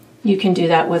them. You can do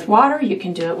that with water, you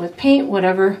can do it with paint,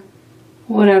 whatever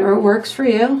works for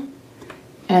you.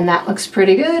 And that looks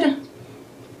pretty good.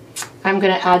 I'm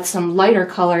going to add some lighter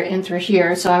color in through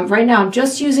here. So right now I'm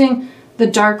just using the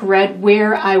dark red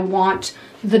where I want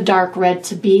the dark red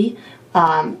to be. So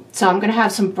I'm going to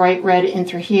have some bright red in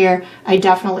through here. I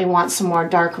definitely want some more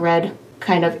dark red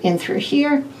kind of in through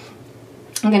here.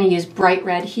 I'm going to use bright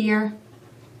red here.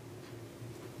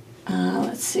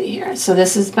 Let's see here. So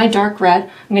this is my dark red.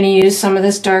 I'm going to use some of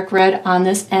this dark red on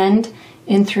this end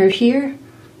in through here,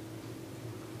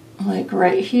 like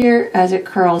right here as it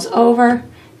curls over,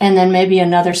 and then maybe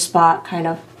another spot kind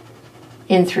of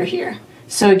in through here.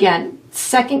 So again,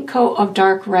 second coat of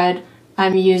dark red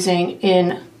I'm using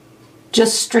in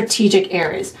just strategic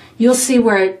areas. You'll see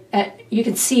where you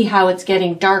can see how it's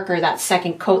getting darker, that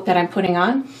second coat that I'm putting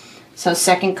on. So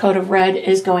second coat of red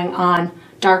is going on,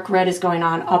 dark red is going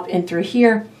on up in through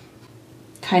here,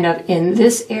 kind of in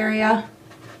this area.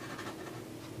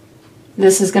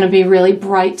 This is going to be really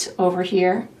bright over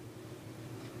here.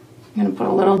 I'm going to put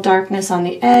a little darkness on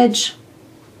the edge,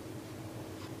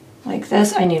 like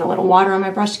this. I need a little water on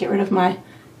my brush to get rid of my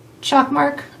chalk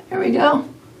mark. There we go.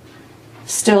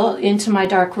 Still into my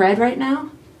dark red right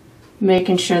now,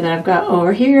 making sure that I've got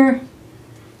over here.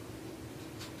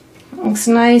 Looks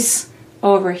nice.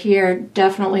 Over here,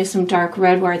 definitely some dark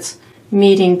red where it's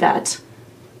meeting that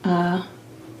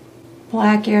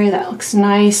black area. That looks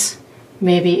nice.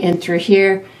 Maybe in through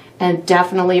here, and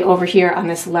definitely over here on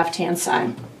this left-hand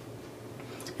side.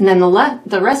 And then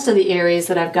the rest of the areas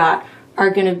that I've got are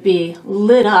going to be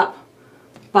lit up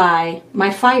by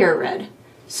my fire red.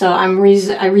 So I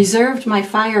reserved my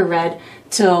fire red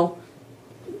to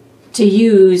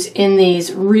use in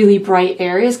these really bright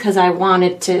areas because I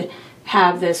wanted to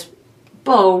have this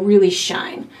bow really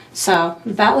shine. So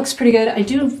that looks pretty good. I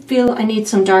do feel I need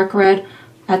some dark red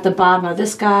at the bottom of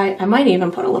this guy. I might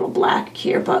even put a little black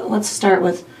here, but let's start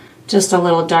with just a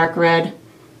little dark red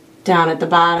down at the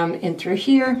bottom in through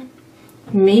here.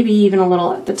 Maybe even a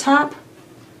little at the top.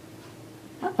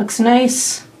 That looks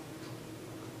nice.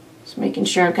 Just making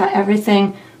sure I've got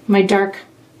everything, my dark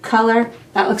color.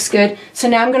 That looks good. So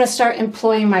now I'm going to start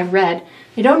employing my red.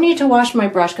 You don't need to wash my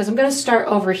brush because I'm going to start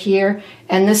over here,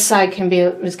 and this side is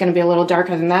going to be a little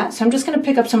darker than that. So I'm just going to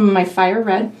pick up some of my fire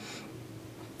red,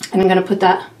 and I'm going to put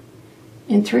that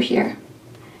in through here.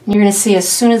 And you're going to see as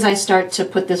soon as I start to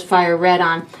put this fire red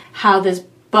on how this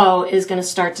bow is going to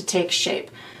start to take shape.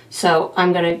 So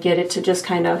I'm going to get it to just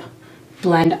kind of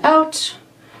blend out,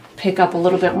 pick up a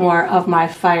little bit more of my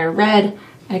fire red.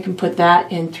 I can put that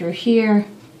in through here.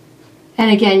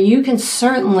 And again, you can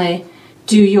certainly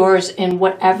do yours in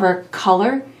whatever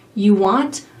color you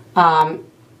want,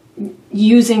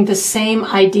 using the same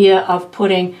idea of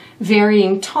putting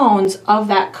varying tones of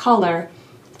that color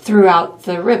throughout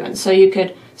the ribbon. So you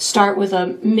could start with a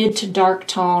mid to dark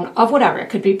tone of whatever. It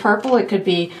could be purple, it could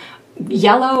be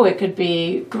yellow, it could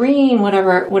be green,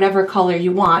 whatever color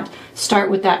you want. Start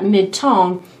with that mid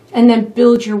tone and then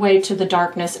build your way to the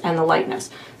darkness and the lightness.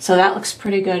 So that looks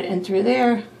pretty good in through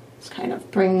there. Let's kind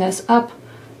of bring this up.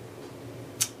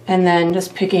 And then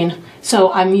just picking,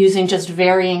 so I'm using just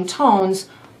varying tones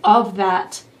of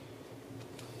that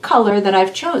color that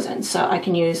I've chosen. So I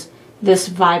can use this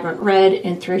vibrant red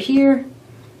in through here,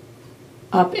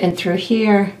 up and through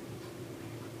here.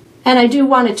 And I do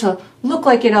want it to look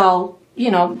like it all,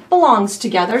 you know, belongs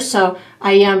together. So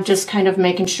I am just kind of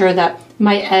making sure that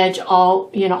my edge, all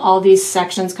these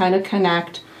sections kind of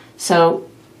connect. So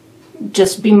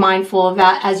just be mindful of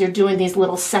that as you're doing these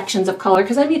little sections of color,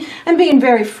 because I'm being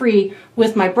very free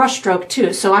with my brush stroke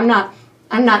too. So I'm not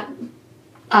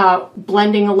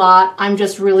blending a lot. I'm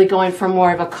just really going for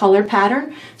more of a color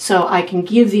pattern, so I can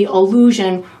give the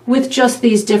illusion with just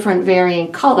these different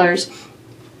varying colors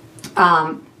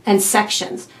and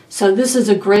sections. So this is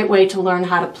a great way to learn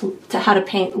how to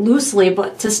paint loosely,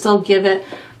 but to still give it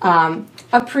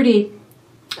a pretty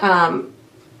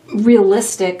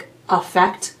realistic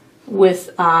effect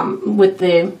with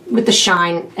the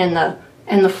shine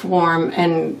and the form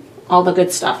and all the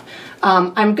good stuff.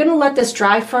 I'm going to let this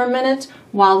dry for a minute.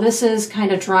 While this is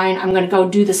kind of drying, I'm going to go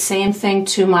do the same thing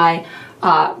to my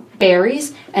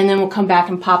berries, and then we'll come back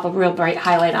and pop a real bright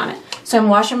highlight on it. So I'm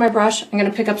washing my brush. I'm going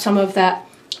to pick up some of that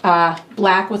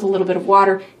black with a little bit of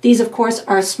water. These, of course,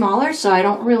 are smaller, so I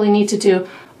don't really need to do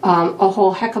a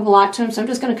whole heck of a lot to them. So I'm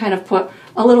just going to kind of put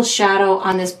a little shadow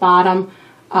on this bottom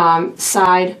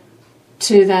side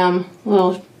to them, a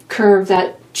little curve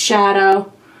that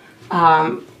shadow.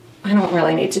 I don't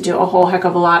really need to do a whole heck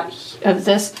of a lot of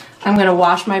this. I'm going to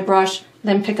wash my brush,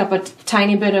 then pick up a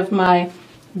tiny bit of my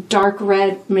dark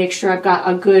red, make sure I've got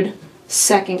a good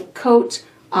second coat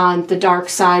on the dark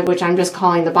side, which I'm just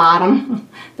calling the bottom,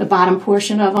 the bottom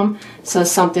portion of them. So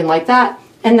something like that.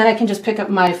 And then I can just pick up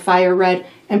my fire red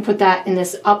and put that in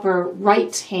this upper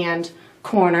right hand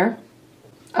corner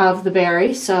of the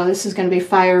berry. So this is going to be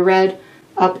fire red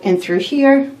up and through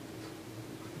here.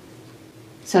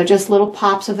 So just little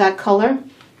pops of that color.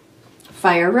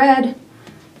 Fire red,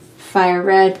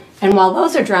 and while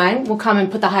those are drying, we'll come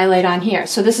and put the highlight on here.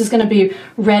 So this is going to be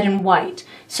red and white.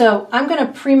 So I'm going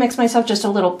to pre-mix myself just a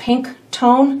little pink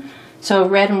tone. So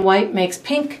red and white makes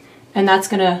pink, and that's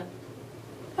going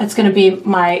to be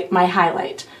my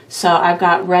highlight. So I've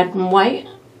got red and white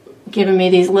giving me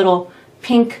these little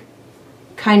pink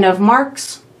kind of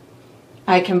marks.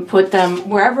 I can put them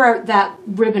wherever that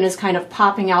ribbon is kind of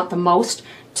popping out the most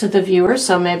to the viewer.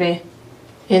 So maybe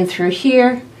in through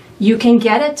here. You can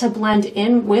get it to blend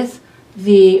in with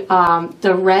the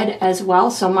red as well.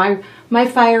 So my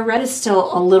fire red is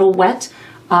still a little wet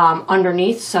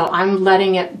underneath, so I'm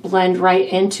letting it blend right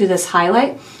into this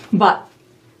highlight. But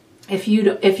if you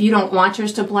don't want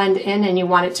yours to blend in and you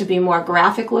want it to be more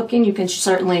graphic looking, you can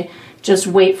certainly just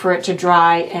wait for it to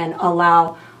dry and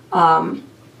allow,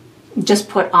 just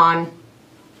put on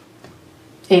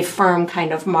a firm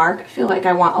kind of mark. I feel like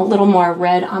I want a little more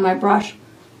red on my brush.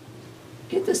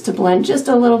 Get this to blend just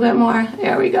a little bit more.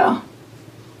 There we go.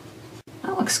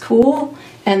 That looks cool.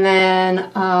 And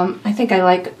then I think I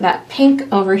like that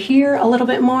pink over here a little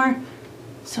bit more.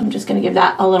 So I'm just going to give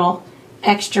that a little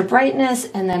extra brightness,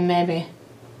 and then maybe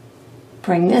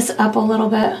bring this up a little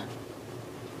bit.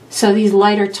 So these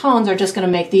lighter tones are just going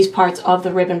to make these parts of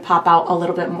the ribbon pop out a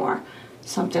little bit more.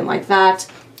 Something like that.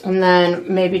 And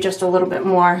then maybe just a little bit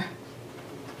more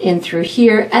in through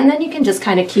here. And then you can just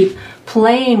kind of keep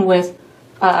playing with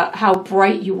how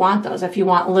bright you want those. If you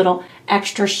want a little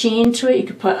extra sheen to it, you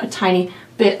could put a tiny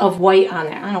bit of white on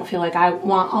there. I don't feel like I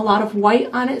want a lot of white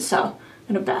on it, so I'm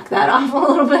gonna back that off a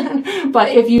little bit. But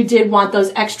if you did want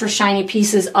those extra shiny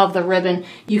pieces of the ribbon,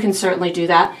 you can certainly do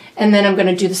that. And then I'm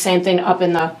gonna do the same thing up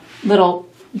in the little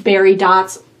berry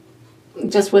dots,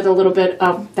 just with a little bit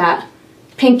of that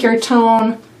pinker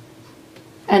tone.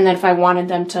 And then if I wanted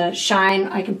them to shine,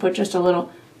 I can put just a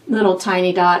little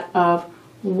tiny dot of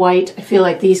white. I feel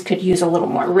like these could use a little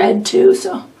more red too,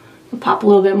 so I'll pop a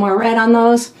little bit more red on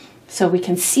those so we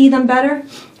can see them better.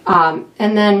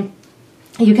 And then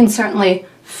you can certainly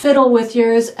fiddle with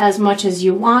yours as much as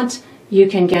you want. You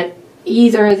can get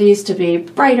either of these to be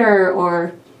brighter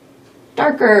or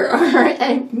darker, or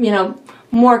you know,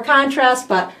 more contrast,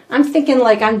 but I'm thinking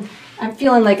like I'm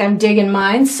feeling like I'm digging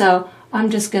mine, so I'm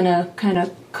just gonna kind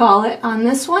of call it on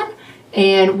this one.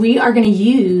 And we are gonna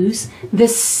use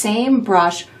this same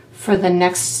brush for the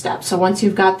next step. So once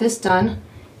you've got this done,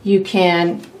 you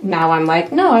can, now I'm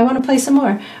like, no, I wanna play some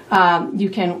more. You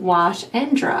can wash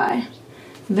and dry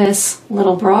this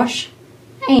little brush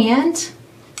and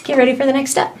get ready for the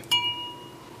next step.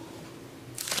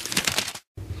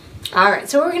 All right,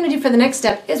 so what we're gonna do for the next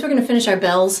step is we're gonna finish our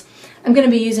bells. I'm gonna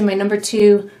be using my number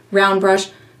 2 round brush.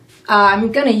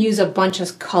 I'm gonna use a bunch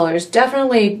of colors,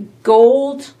 definitely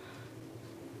gold,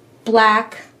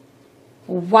 black,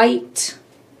 white,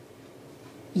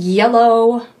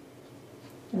 yellow,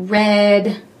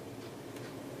 red,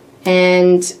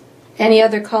 and any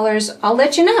other colors, I'll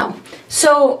let you know.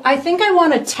 So I think I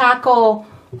wanna tackle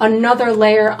another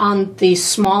layer on the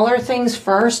smaller things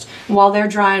first. While they're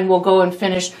drying, we'll go and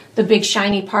finish the big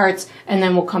shiny parts, and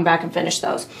then we'll come back and finish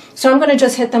those. So I'm going to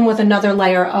just hit them with another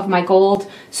layer of my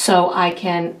gold so I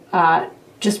can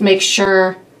just make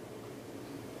sure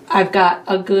I've got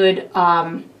a good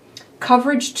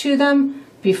coverage to them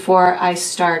before I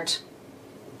start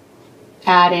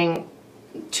adding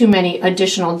too many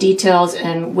additional details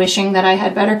and wishing that I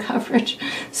had better coverage.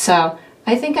 So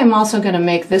I think I'm also going to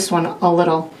make this one a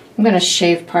little, I'm going to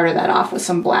shave part of that off with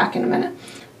some black in a minute.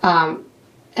 And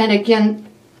again,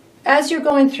 as you're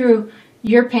going through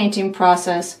your painting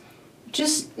process,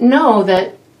 just know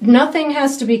that nothing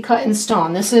has to be cut in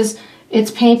stone.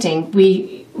 It's painting.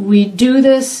 We do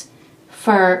this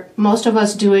for, most of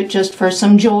us do it just for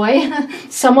some joy.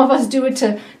 Some of us do it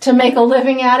to make a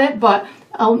living at it, but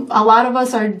a lot of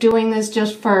us are doing this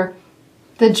just for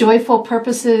the joyful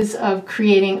purposes of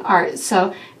creating art.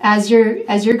 So as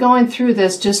you're going through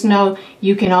this, just know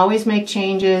you can always make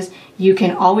changes. You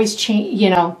can always change, you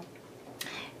know,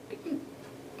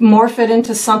 morph it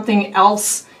into something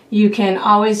else. You can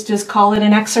always just call it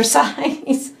an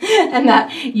exercise, and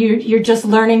that you're just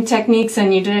learning techniques,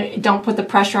 and you don't put the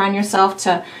pressure on yourself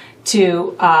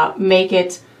to make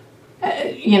it,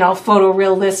 you know,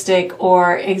 photorealistic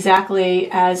or exactly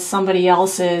as somebody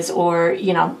else's, or,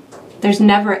 you know, there's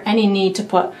never any need to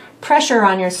put pressure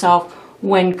on yourself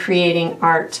when creating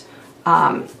art.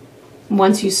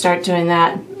 Once you start doing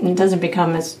that, it doesn't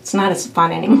become it's not as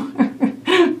fun anymore,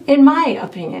 in my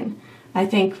opinion. I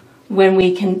think when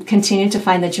we can continue to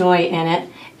find the joy in it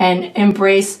and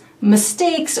embrace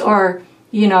mistakes, or,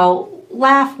 you know,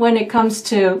 laugh when it comes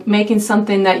to making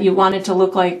something that you wanted to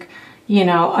look like, you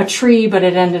know, a tree, but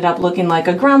it ended up looking like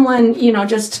a gremlin, you know,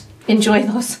 just enjoy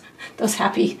those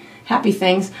happy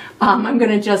things. I'm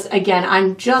gonna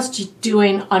I'm just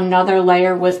doing another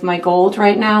layer with my gold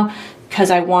right now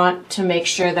because I want to make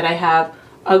sure that I have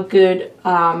a good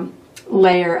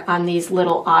layer on these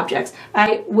little objects.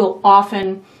 I will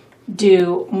often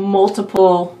do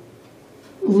multiple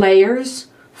layers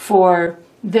for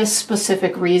this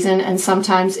specific reason, and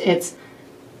sometimes it's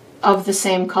of the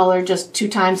same color just 2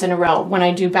 times in a row. When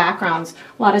I do backgrounds,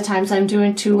 a lot of times I'm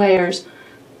doing 2 layers,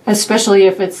 especially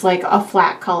if it's like a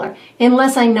flat color,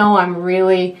 unless I know I'm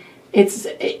really, it's,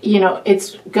 you know,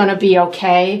 it's gonna be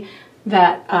okay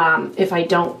that if I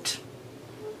don't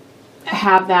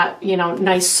have that, you know,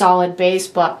 nice solid base.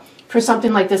 But for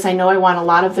something like this, I know I want a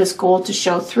lot of this gold to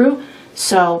show through,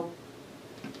 so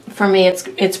for me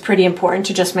it's pretty important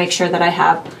to just make sure that I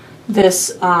have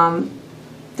this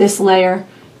this layer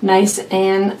nice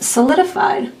and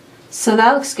solidified. So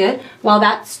that looks good. While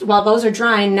those are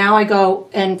drying, now I go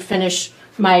and finish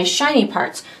my shiny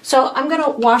parts. So I'm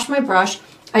gonna wash my brush.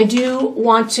 I do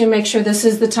want to make sure this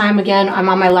is the time, again, I'm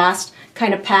on my last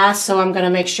kind of pass, so I'm gonna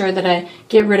make sure that I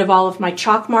get rid of all of my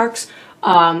chalk marks,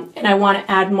 and I wanna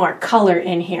add more color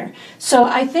in here. So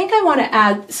I think I wanna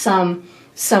add some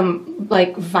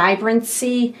like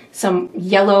vibrancy, some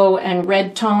yellow and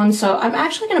red tones. So I'm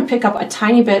actually gonna pick up a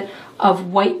tiny bit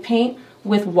of white paint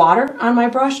with water on my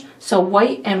brush, so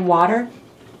white and water,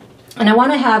 and I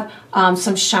want to have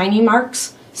some shiny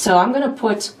marks. So I'm going to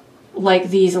put like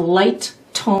these light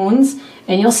tones,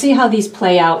 and you'll see how these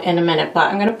play out in a minute,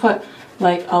 but I'm going to put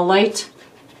like a light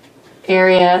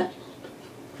area.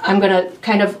 I'm going to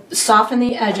kind of soften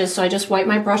the edges, so I just wipe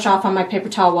my brush off on my paper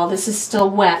towel while this is still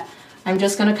wet. I'm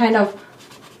just going to kind of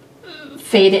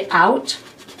fade it out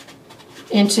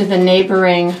into the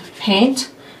neighboring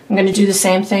paint. I'm going to do the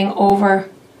same thing over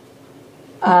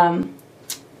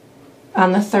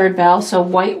on the third bell, so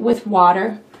white with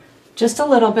water, just a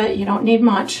little bit, you don't need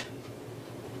much,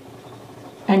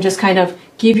 and just kind of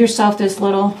give yourself this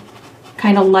little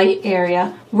kind of light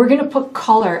area. We're going to put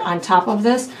color on top of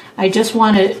this. I just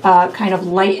want to kind of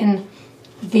lighten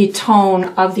the tone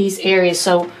of these areas,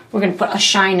 so we're going to put a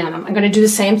shine on them. I'm going to do the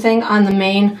same thing on the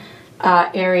main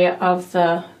area of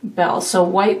the bell, so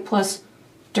white plus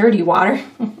dirty water,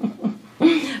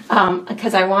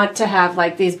 because I want to have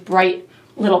like these bright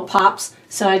little pops.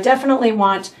 So I definitely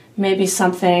want maybe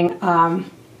something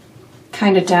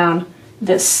kind of down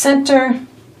this center,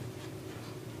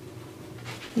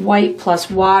 white plus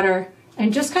water,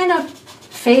 and just kind of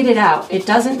fade it out. It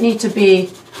doesn't need to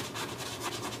be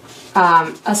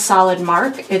a solid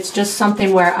mark. It's just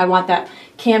something where I want that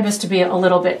canvas to be a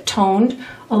little bit toned,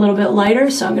 a little bit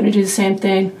lighter. So I'm going to do the same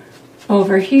thing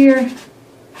over here.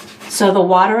 So the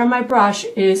water on my brush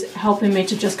is helping me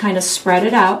to just kind of spread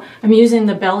it out. I'm using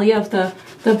the belly of the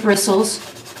bristles,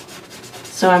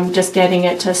 so I'm just getting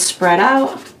it to spread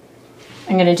out.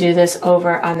 I'm going to do this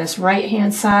over on this right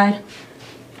hand side,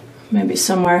 maybe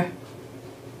somewhere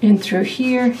in through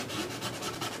here.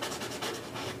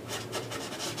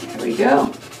 There we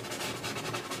go.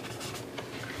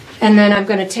 And then I'm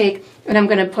going to take, and I'm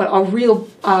going to put a real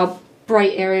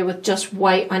bright area with just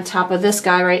white on top of this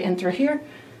guy right in through here.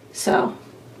 So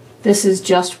this is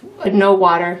just no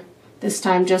water, this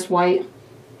time just white.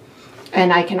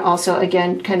 And I can also,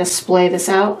 again, kind of splay this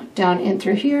out down in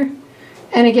through here.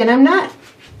 And again, I'm not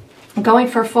going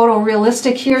for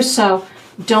photorealistic here, so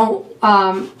don't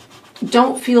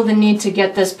feel the need to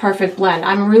get this perfect blend.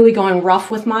 I'm really going rough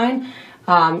with mine.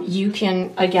 You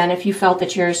can, again, if you felt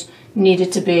that yours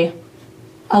needed to be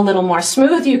a little more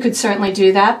smooth, you could certainly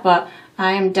do that, but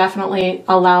I am definitely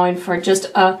allowing for just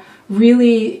a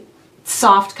really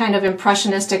soft kind of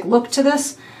impressionistic look to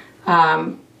this,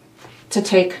 to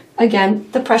take, again,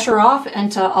 the pressure off and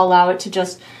to allow it to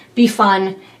just be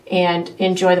fun and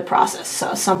enjoy the process.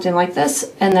 So something like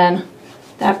this, and then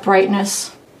that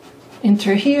brightness in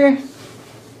through here,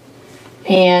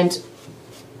 and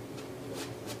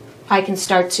I can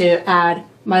start to add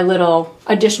my little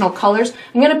additional colors.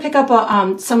 I'm going to pick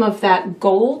up some of that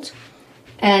gold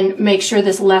and make sure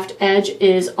this left edge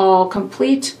is all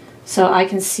complete so I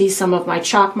can see some of my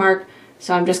chalk mark.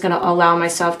 So I'm just going to allow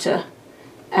myself to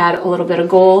add a little bit of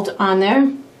gold on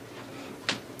there.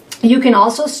 You can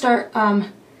also start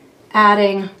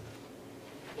adding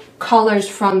colors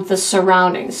from the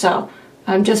surroundings. So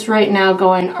I'm just right now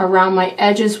going around my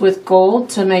edges with gold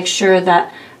to make sure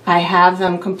that I have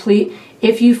them complete.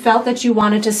 If you felt that you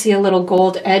wanted to see a little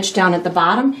gold edge down at the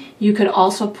bottom, you could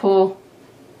also pull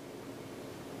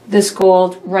this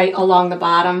gold right along the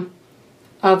bottom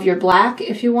of your black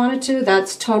if you wanted to.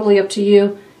 That's totally up to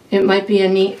you. It might be a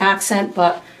neat accent,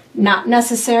 but not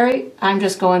necessary. I'm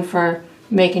just going for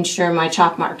making sure my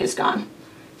chalk mark is gone.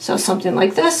 So something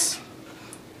like this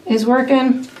is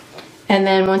working. And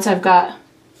then once I've got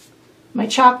my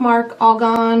chalk mark all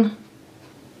gone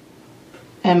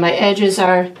and my edges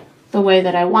are the way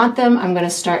that I want them, I'm going to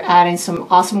start adding some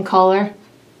awesome color.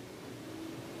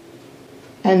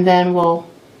 And then we'll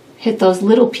hit those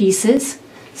little pieces.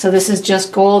 So this is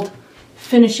just gold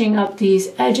finishing up these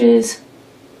edges,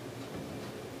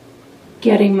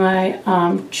 getting my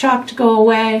chalk to go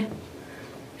away,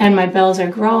 and my bells are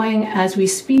growing as we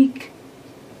speak,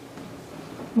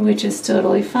 which is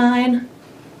totally fine.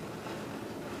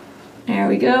 There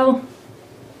we go.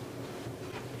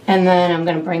 And then I'm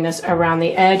going to bring this around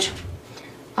the edge.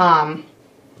 I'm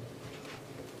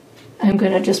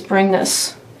going to just bring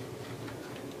this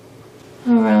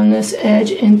around this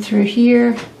edge in through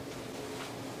here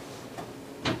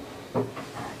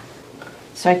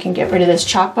so I can get rid of this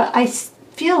chalk. But I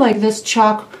feel like this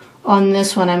chalk on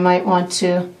this one I might want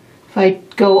to, if I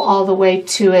go all the way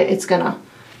to it, it's going to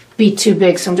be too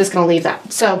big, so I'm just going to leave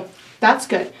that. So that's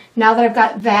good. Now that I've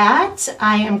got that,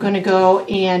 I am going to go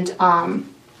and I'm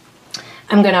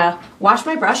going to wash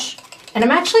my brush, and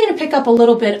I'm actually going to pick up a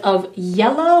little bit of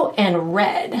yellow and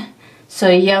red. So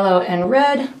yellow and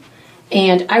red,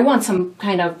 and I want some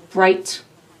kind of bright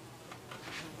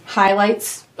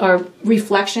highlights or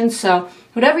reflections. So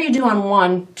whatever you do on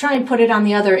one, try and put it on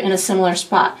the other in a similar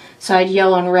spot. So I had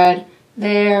yellow and red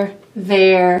there,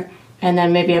 there, and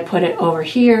then maybe I put it over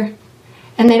here.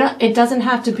 And it doesn't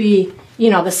have to be, you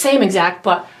know, the same exact,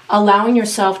 but allowing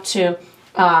yourself to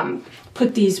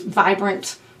put these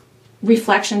vibrant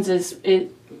reflections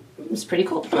is pretty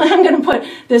cool. I'm going to put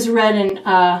this red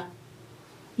and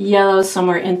yellow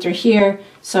somewhere in through here.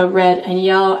 So red and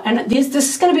yellow. And this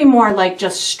is going to be more like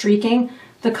just streaking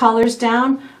the colors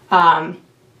down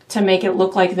to make it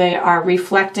look like they are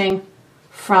reflecting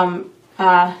from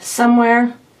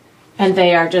somewhere, and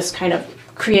they are just kind of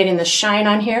creating the shine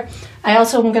on here. I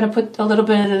also am going to put a little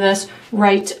bit of this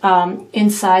right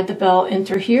inside the bell in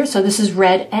through here. So this is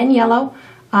red and yellow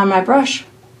on my brush.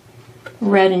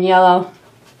 Red and yellow.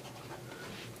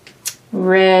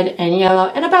 Red and yellow.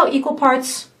 And about equal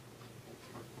parts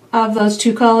of those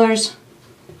two colors.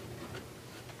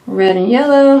 Red and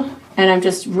yellow. And I'm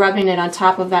just rubbing it on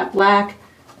top of that black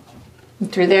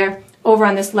and through there. Over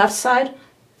on this left side,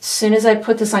 as soon as I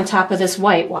put this on top of this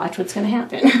white, watch what's going to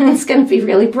happen. It's going to be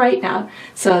really bright now.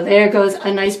 So there goes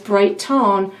a nice bright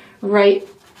tone right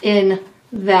in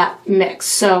that mix.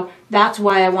 So that's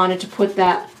why I wanted to put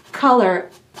that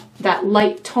color, that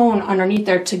light tone underneath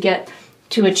there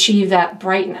to achieve that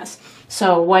brightness.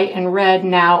 So white and red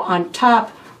now on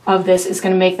top of this is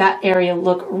going to make that area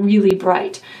look really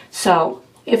bright. So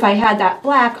if I had that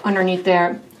black underneath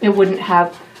there, it wouldn't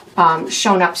have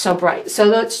shown up so bright.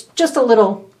 So that's just a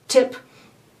little tip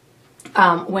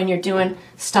when you're doing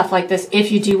stuff like this.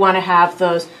 If you do want to have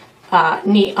those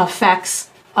neat effects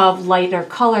of lighter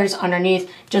colors underneath,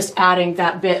 just adding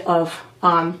that bit of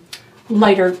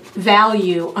lighter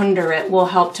value under it will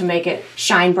help to make it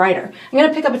shine brighter. I'm going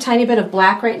to pick up a tiny bit of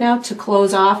black right now to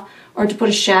close off, or to put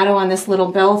a shadow on this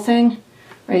little bell thing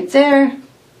right there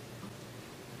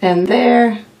and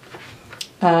there.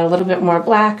 A little bit more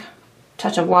black,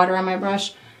 touch of water on my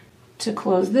brush to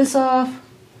close this off.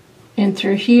 In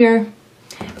through here.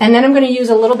 And then I'm going to use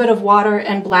a little bit of water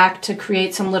and black to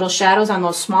create some little shadows on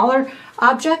those smaller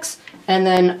objects. And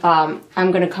then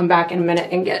I'm going to come back in a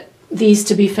minute and get these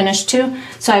to be finished too.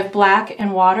 So I have black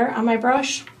and water on my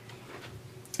brush.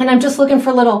 And I'm just looking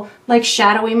for little like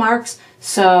shadowy marks.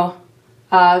 So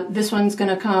this one's going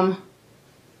to come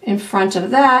in front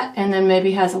of that, and then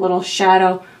maybe has a little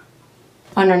shadow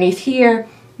underneath here.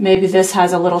 Maybe this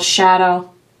has a little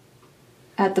shadow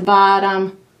at the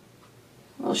bottom.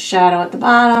 Little shadow at the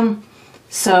bottom.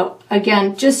 So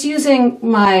again, just using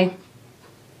my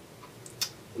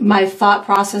thought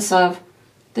process of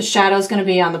the shadow is going to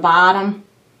be on the bottom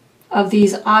of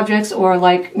these objects, or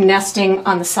like nesting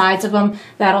on the sides of them.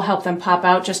 That'll help them pop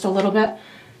out just a little bit.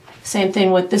 Same thing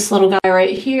with this little guy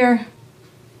right here.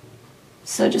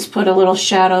 So just put a little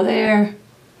shadow there,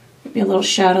 maybe a little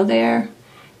shadow there,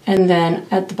 and then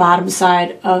at the bottom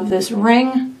side of this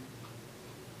ring,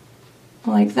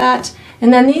 like that.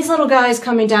 And then these little guys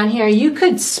coming down here, you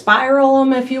could spiral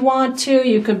them if you want to,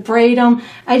 you could braid them.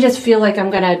 I just feel like I'm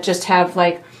gonna just have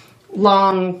like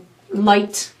long,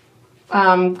 light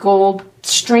gold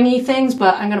stringy things,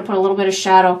 but I'm gonna put a little bit of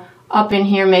shadow up in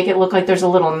here, make it look like there's a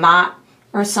little knot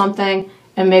or something,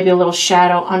 and maybe a little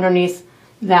shadow underneath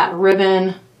that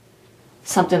ribbon,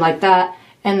 something like that.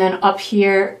 And then up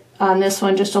here on this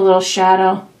one, just a little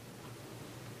shadow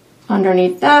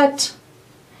underneath that,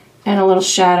 and a little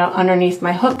shadow underneath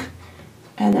my hook,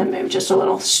 and then maybe just a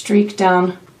little streak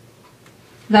down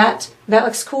that. That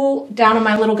looks cool. Down on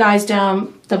my little guys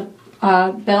down, the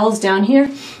bells down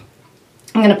here,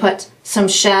 I'm going to put some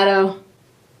shadow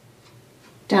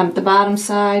down at the bottom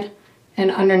side and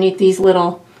underneath these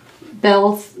little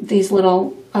bells, these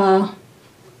little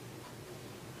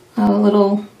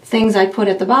little things I put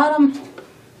at the bottom,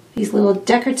 these little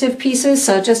decorative pieces.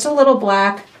 So just a little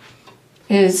black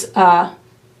is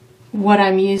what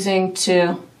I'm using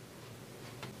to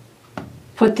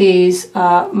put these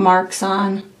marks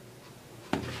on.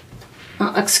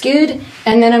 Looks good.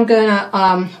 And then I'm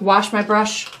gonna wash my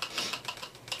brush,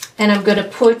 and I'm gonna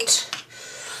put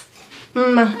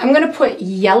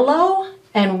yellow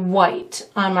and white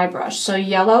on my brush. So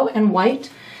yellow and white,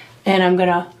 and I'm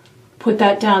gonna put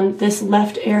that down this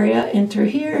left area in through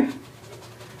here.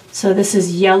 So this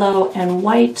is yellow and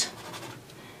white.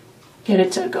 Get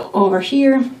it to go over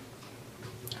here.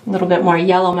 A little bit more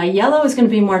yellow. My yellow is going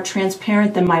to be more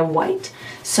transparent than my white.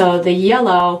 So the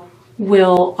yellow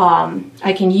will,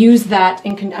 I can use that.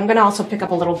 I'm going to also pick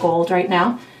up a little gold right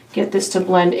now. Get this to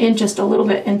blend in just a little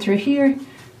bit in through here.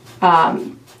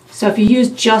 So if you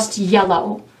use just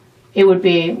yellow, it would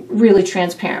be really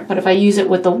transparent. But if I use it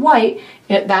with the white,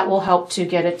 that will help to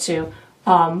get it to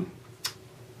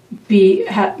be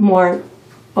more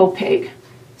opaque.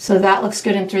 So that looks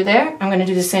good in through there. I'm going to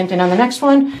do the same thing on the next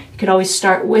one. You could always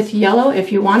start with yellow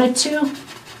if you wanted to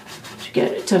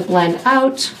get it to blend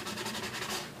out.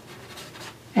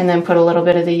 and then put a little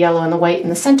bit of the yellow and the white in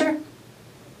the center.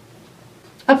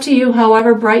 Up to you,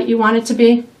 however bright you want it to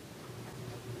be.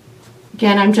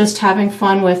 Again, I'm just having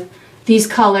fun with these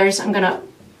colors. I'm gonna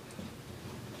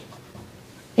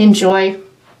enjoy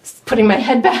putting my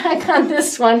head back on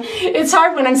this one. It's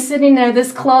hard when I'm sitting there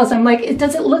this close. I'm like,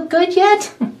 does it look good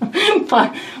yet?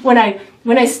 But when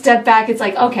I step back, it's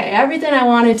like, okay, everything I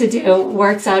wanted to do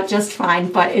works out just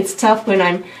fine. But it's tough when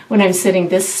I'm sitting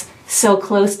this so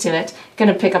close to it.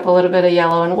 Gonna pick up a little bit of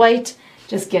yellow and white.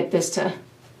 Just get this to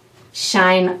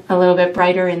shine a little bit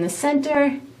brighter in the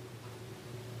center.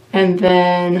 And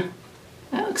then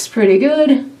that looks pretty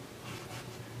good.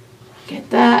 Get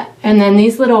that. And then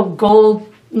these little gold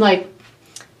like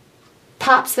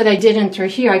pops that I did in through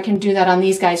here, I can do that on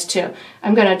these guys too.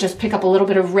 I'm gonna just pick up a little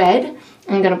bit of red.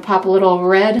 I'm gonna pop a little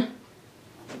red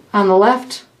on the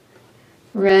left,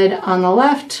 red on the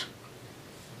left,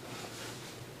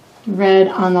 red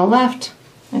on the left.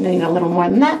 I need a little more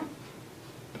than that.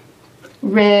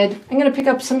 Red. I'm gonna pick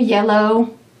up some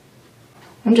yellow.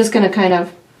 I'm just gonna kind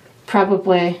of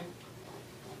probably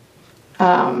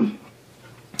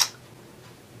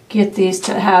get these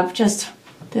to have just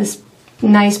this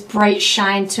nice bright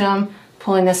shine to them,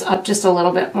 pulling this up just a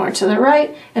little bit more to the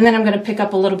right. And then I'm going to pick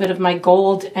up a little bit of my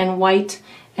gold and white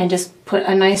and just put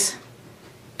a nice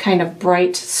kind of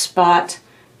bright spot,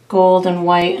 gold and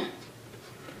white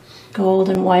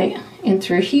in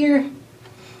through here. You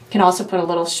can also put a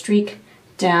little streak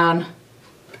down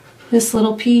this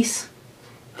little piece.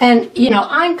 And, you know,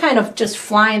 I'm kind of just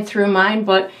flying through mine,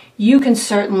 but you can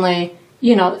certainly,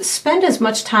 you know, spend as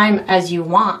much time as you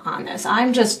want on this.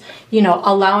 I'm just, you know,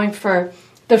 allowing for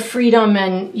the freedom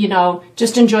and, you know,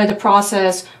 just enjoy the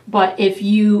process. But if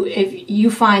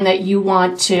you find that you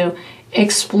want to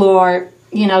explore,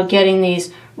 you know, getting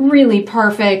these really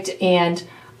perfect and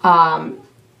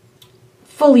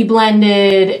fully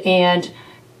blended and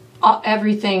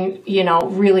everything, you know,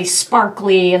 really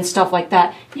sparkly and stuff like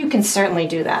that, you can certainly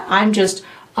do that. I'm just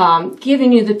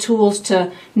giving you the tools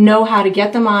to know how to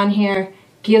get them on here,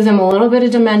 give them a little bit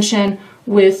of dimension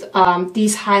with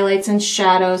these highlights and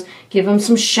shadows, give them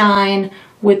some shine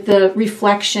with the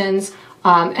reflections,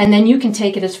 and then you can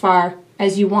take it as far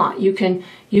as you want. You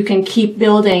can keep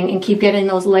building and keep getting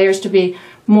those layers to be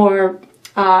more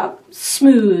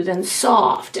smooth and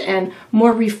soft and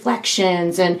more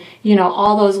reflections and, you know,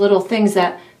 all those little things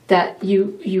that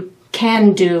you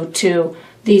can do to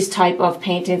these type of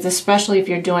paintings, especially if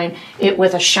you're doing it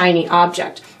with a shiny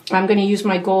object. I'm going to use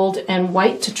my gold and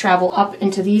white to travel up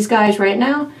into these guys right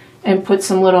now and put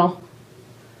some little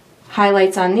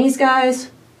highlights on these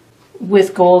guys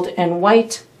with gold and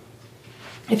white.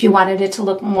 If you wanted it to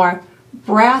look more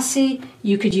brassy,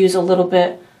 you could use a little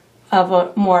bit of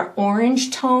a more orange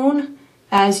tone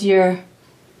as you're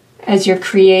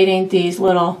creating these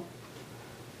little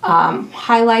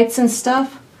highlights and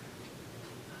stuff.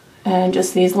 And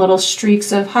just these little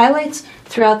streaks of highlights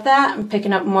throughout that. I'm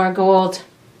picking up more gold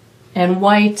and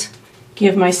white.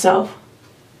 Give myself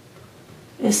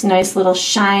this nice little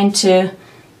shine to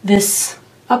this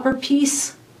upper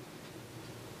piece.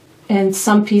 And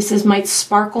some pieces might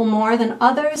sparkle more than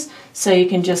others, so you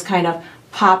can just kind of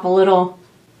pop a little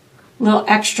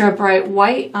extra bright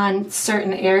white on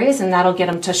certain areas, and that'll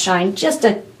get them to shine just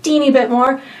a teeny bit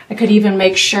more. I could even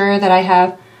make sure that I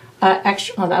have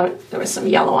extra, oh, there was some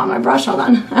yellow on my brush, hold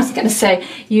on. I was gonna say,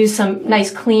 use some nice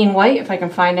clean white if I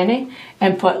can find any,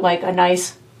 and put like a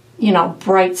nice, you know,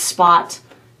 bright spot,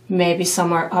 maybe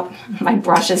somewhere up. My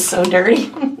brush is so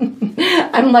dirty.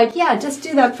 I'm like, yeah, just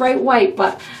do that bright white,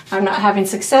 but I'm not having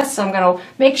success, so I'm gonna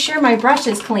make sure my brush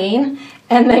is clean,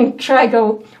 and then try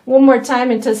go one more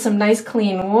time into some nice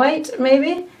clean white,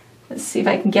 maybe. Let's see if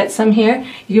I can get some here.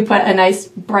 You can put a nice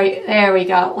bright, there we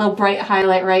go, a little bright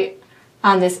highlight right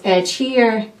on this edge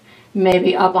here,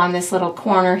 maybe up on this little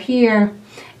corner here,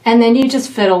 and then you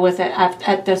just fiddle with it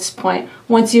at this point.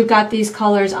 Once you've got these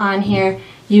colors on here,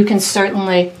 you can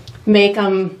certainly make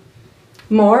them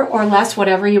more or less,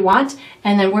 whatever you want.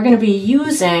 And then we're going to be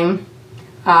using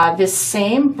this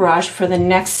same brush for the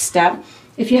next step.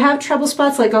 If you have trouble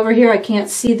spots, like over here, I can't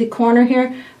see the corner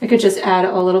here, I could just add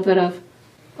a little bit of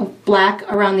black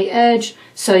around the edge,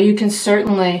 so you can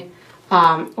certainly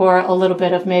or a little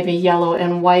bit of maybe yellow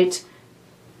and white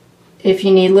if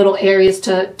you need little areas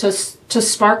to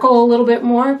sparkle a little bit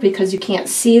more because you can't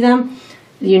see them.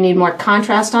 You need more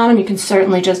contrast on them. You can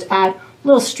certainly just add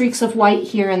little streaks of white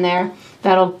here and there.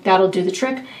 That'll do the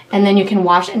trick. And then you can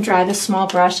wash and dry this small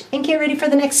brush and get ready for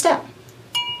the next step.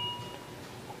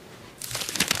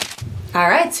 All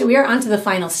right, so we are on to the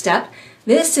final step.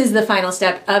 This is the final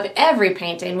step of every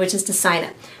painting, which is to sign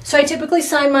it. So I typically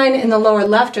sign mine in the lower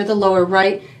left or the lower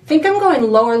right. I think I'm going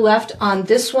lower left on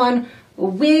this one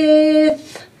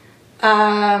with,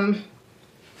 I'm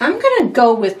gonna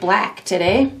go with black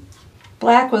today.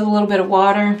 Black with a little bit of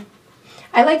water.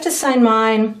 I like to sign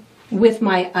mine with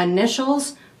my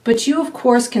initials, but you of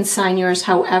course can sign yours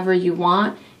however you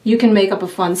want. You can make up a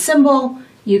fun symbol,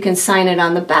 you can sign it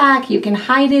on the back, you can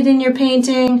hide it in your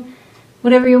painting,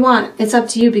 whatever you want. It's up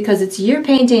to you because it's your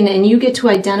painting and you get to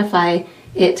identify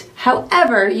it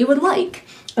however you would like.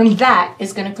 And that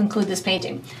is going to conclude this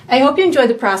painting. I hope you enjoyed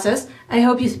the process. I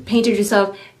hope you painted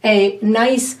yourself a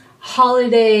nice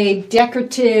holiday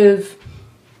decorative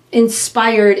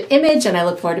inspired image, and I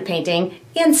look forward to painting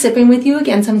and sipping with you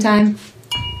again sometime.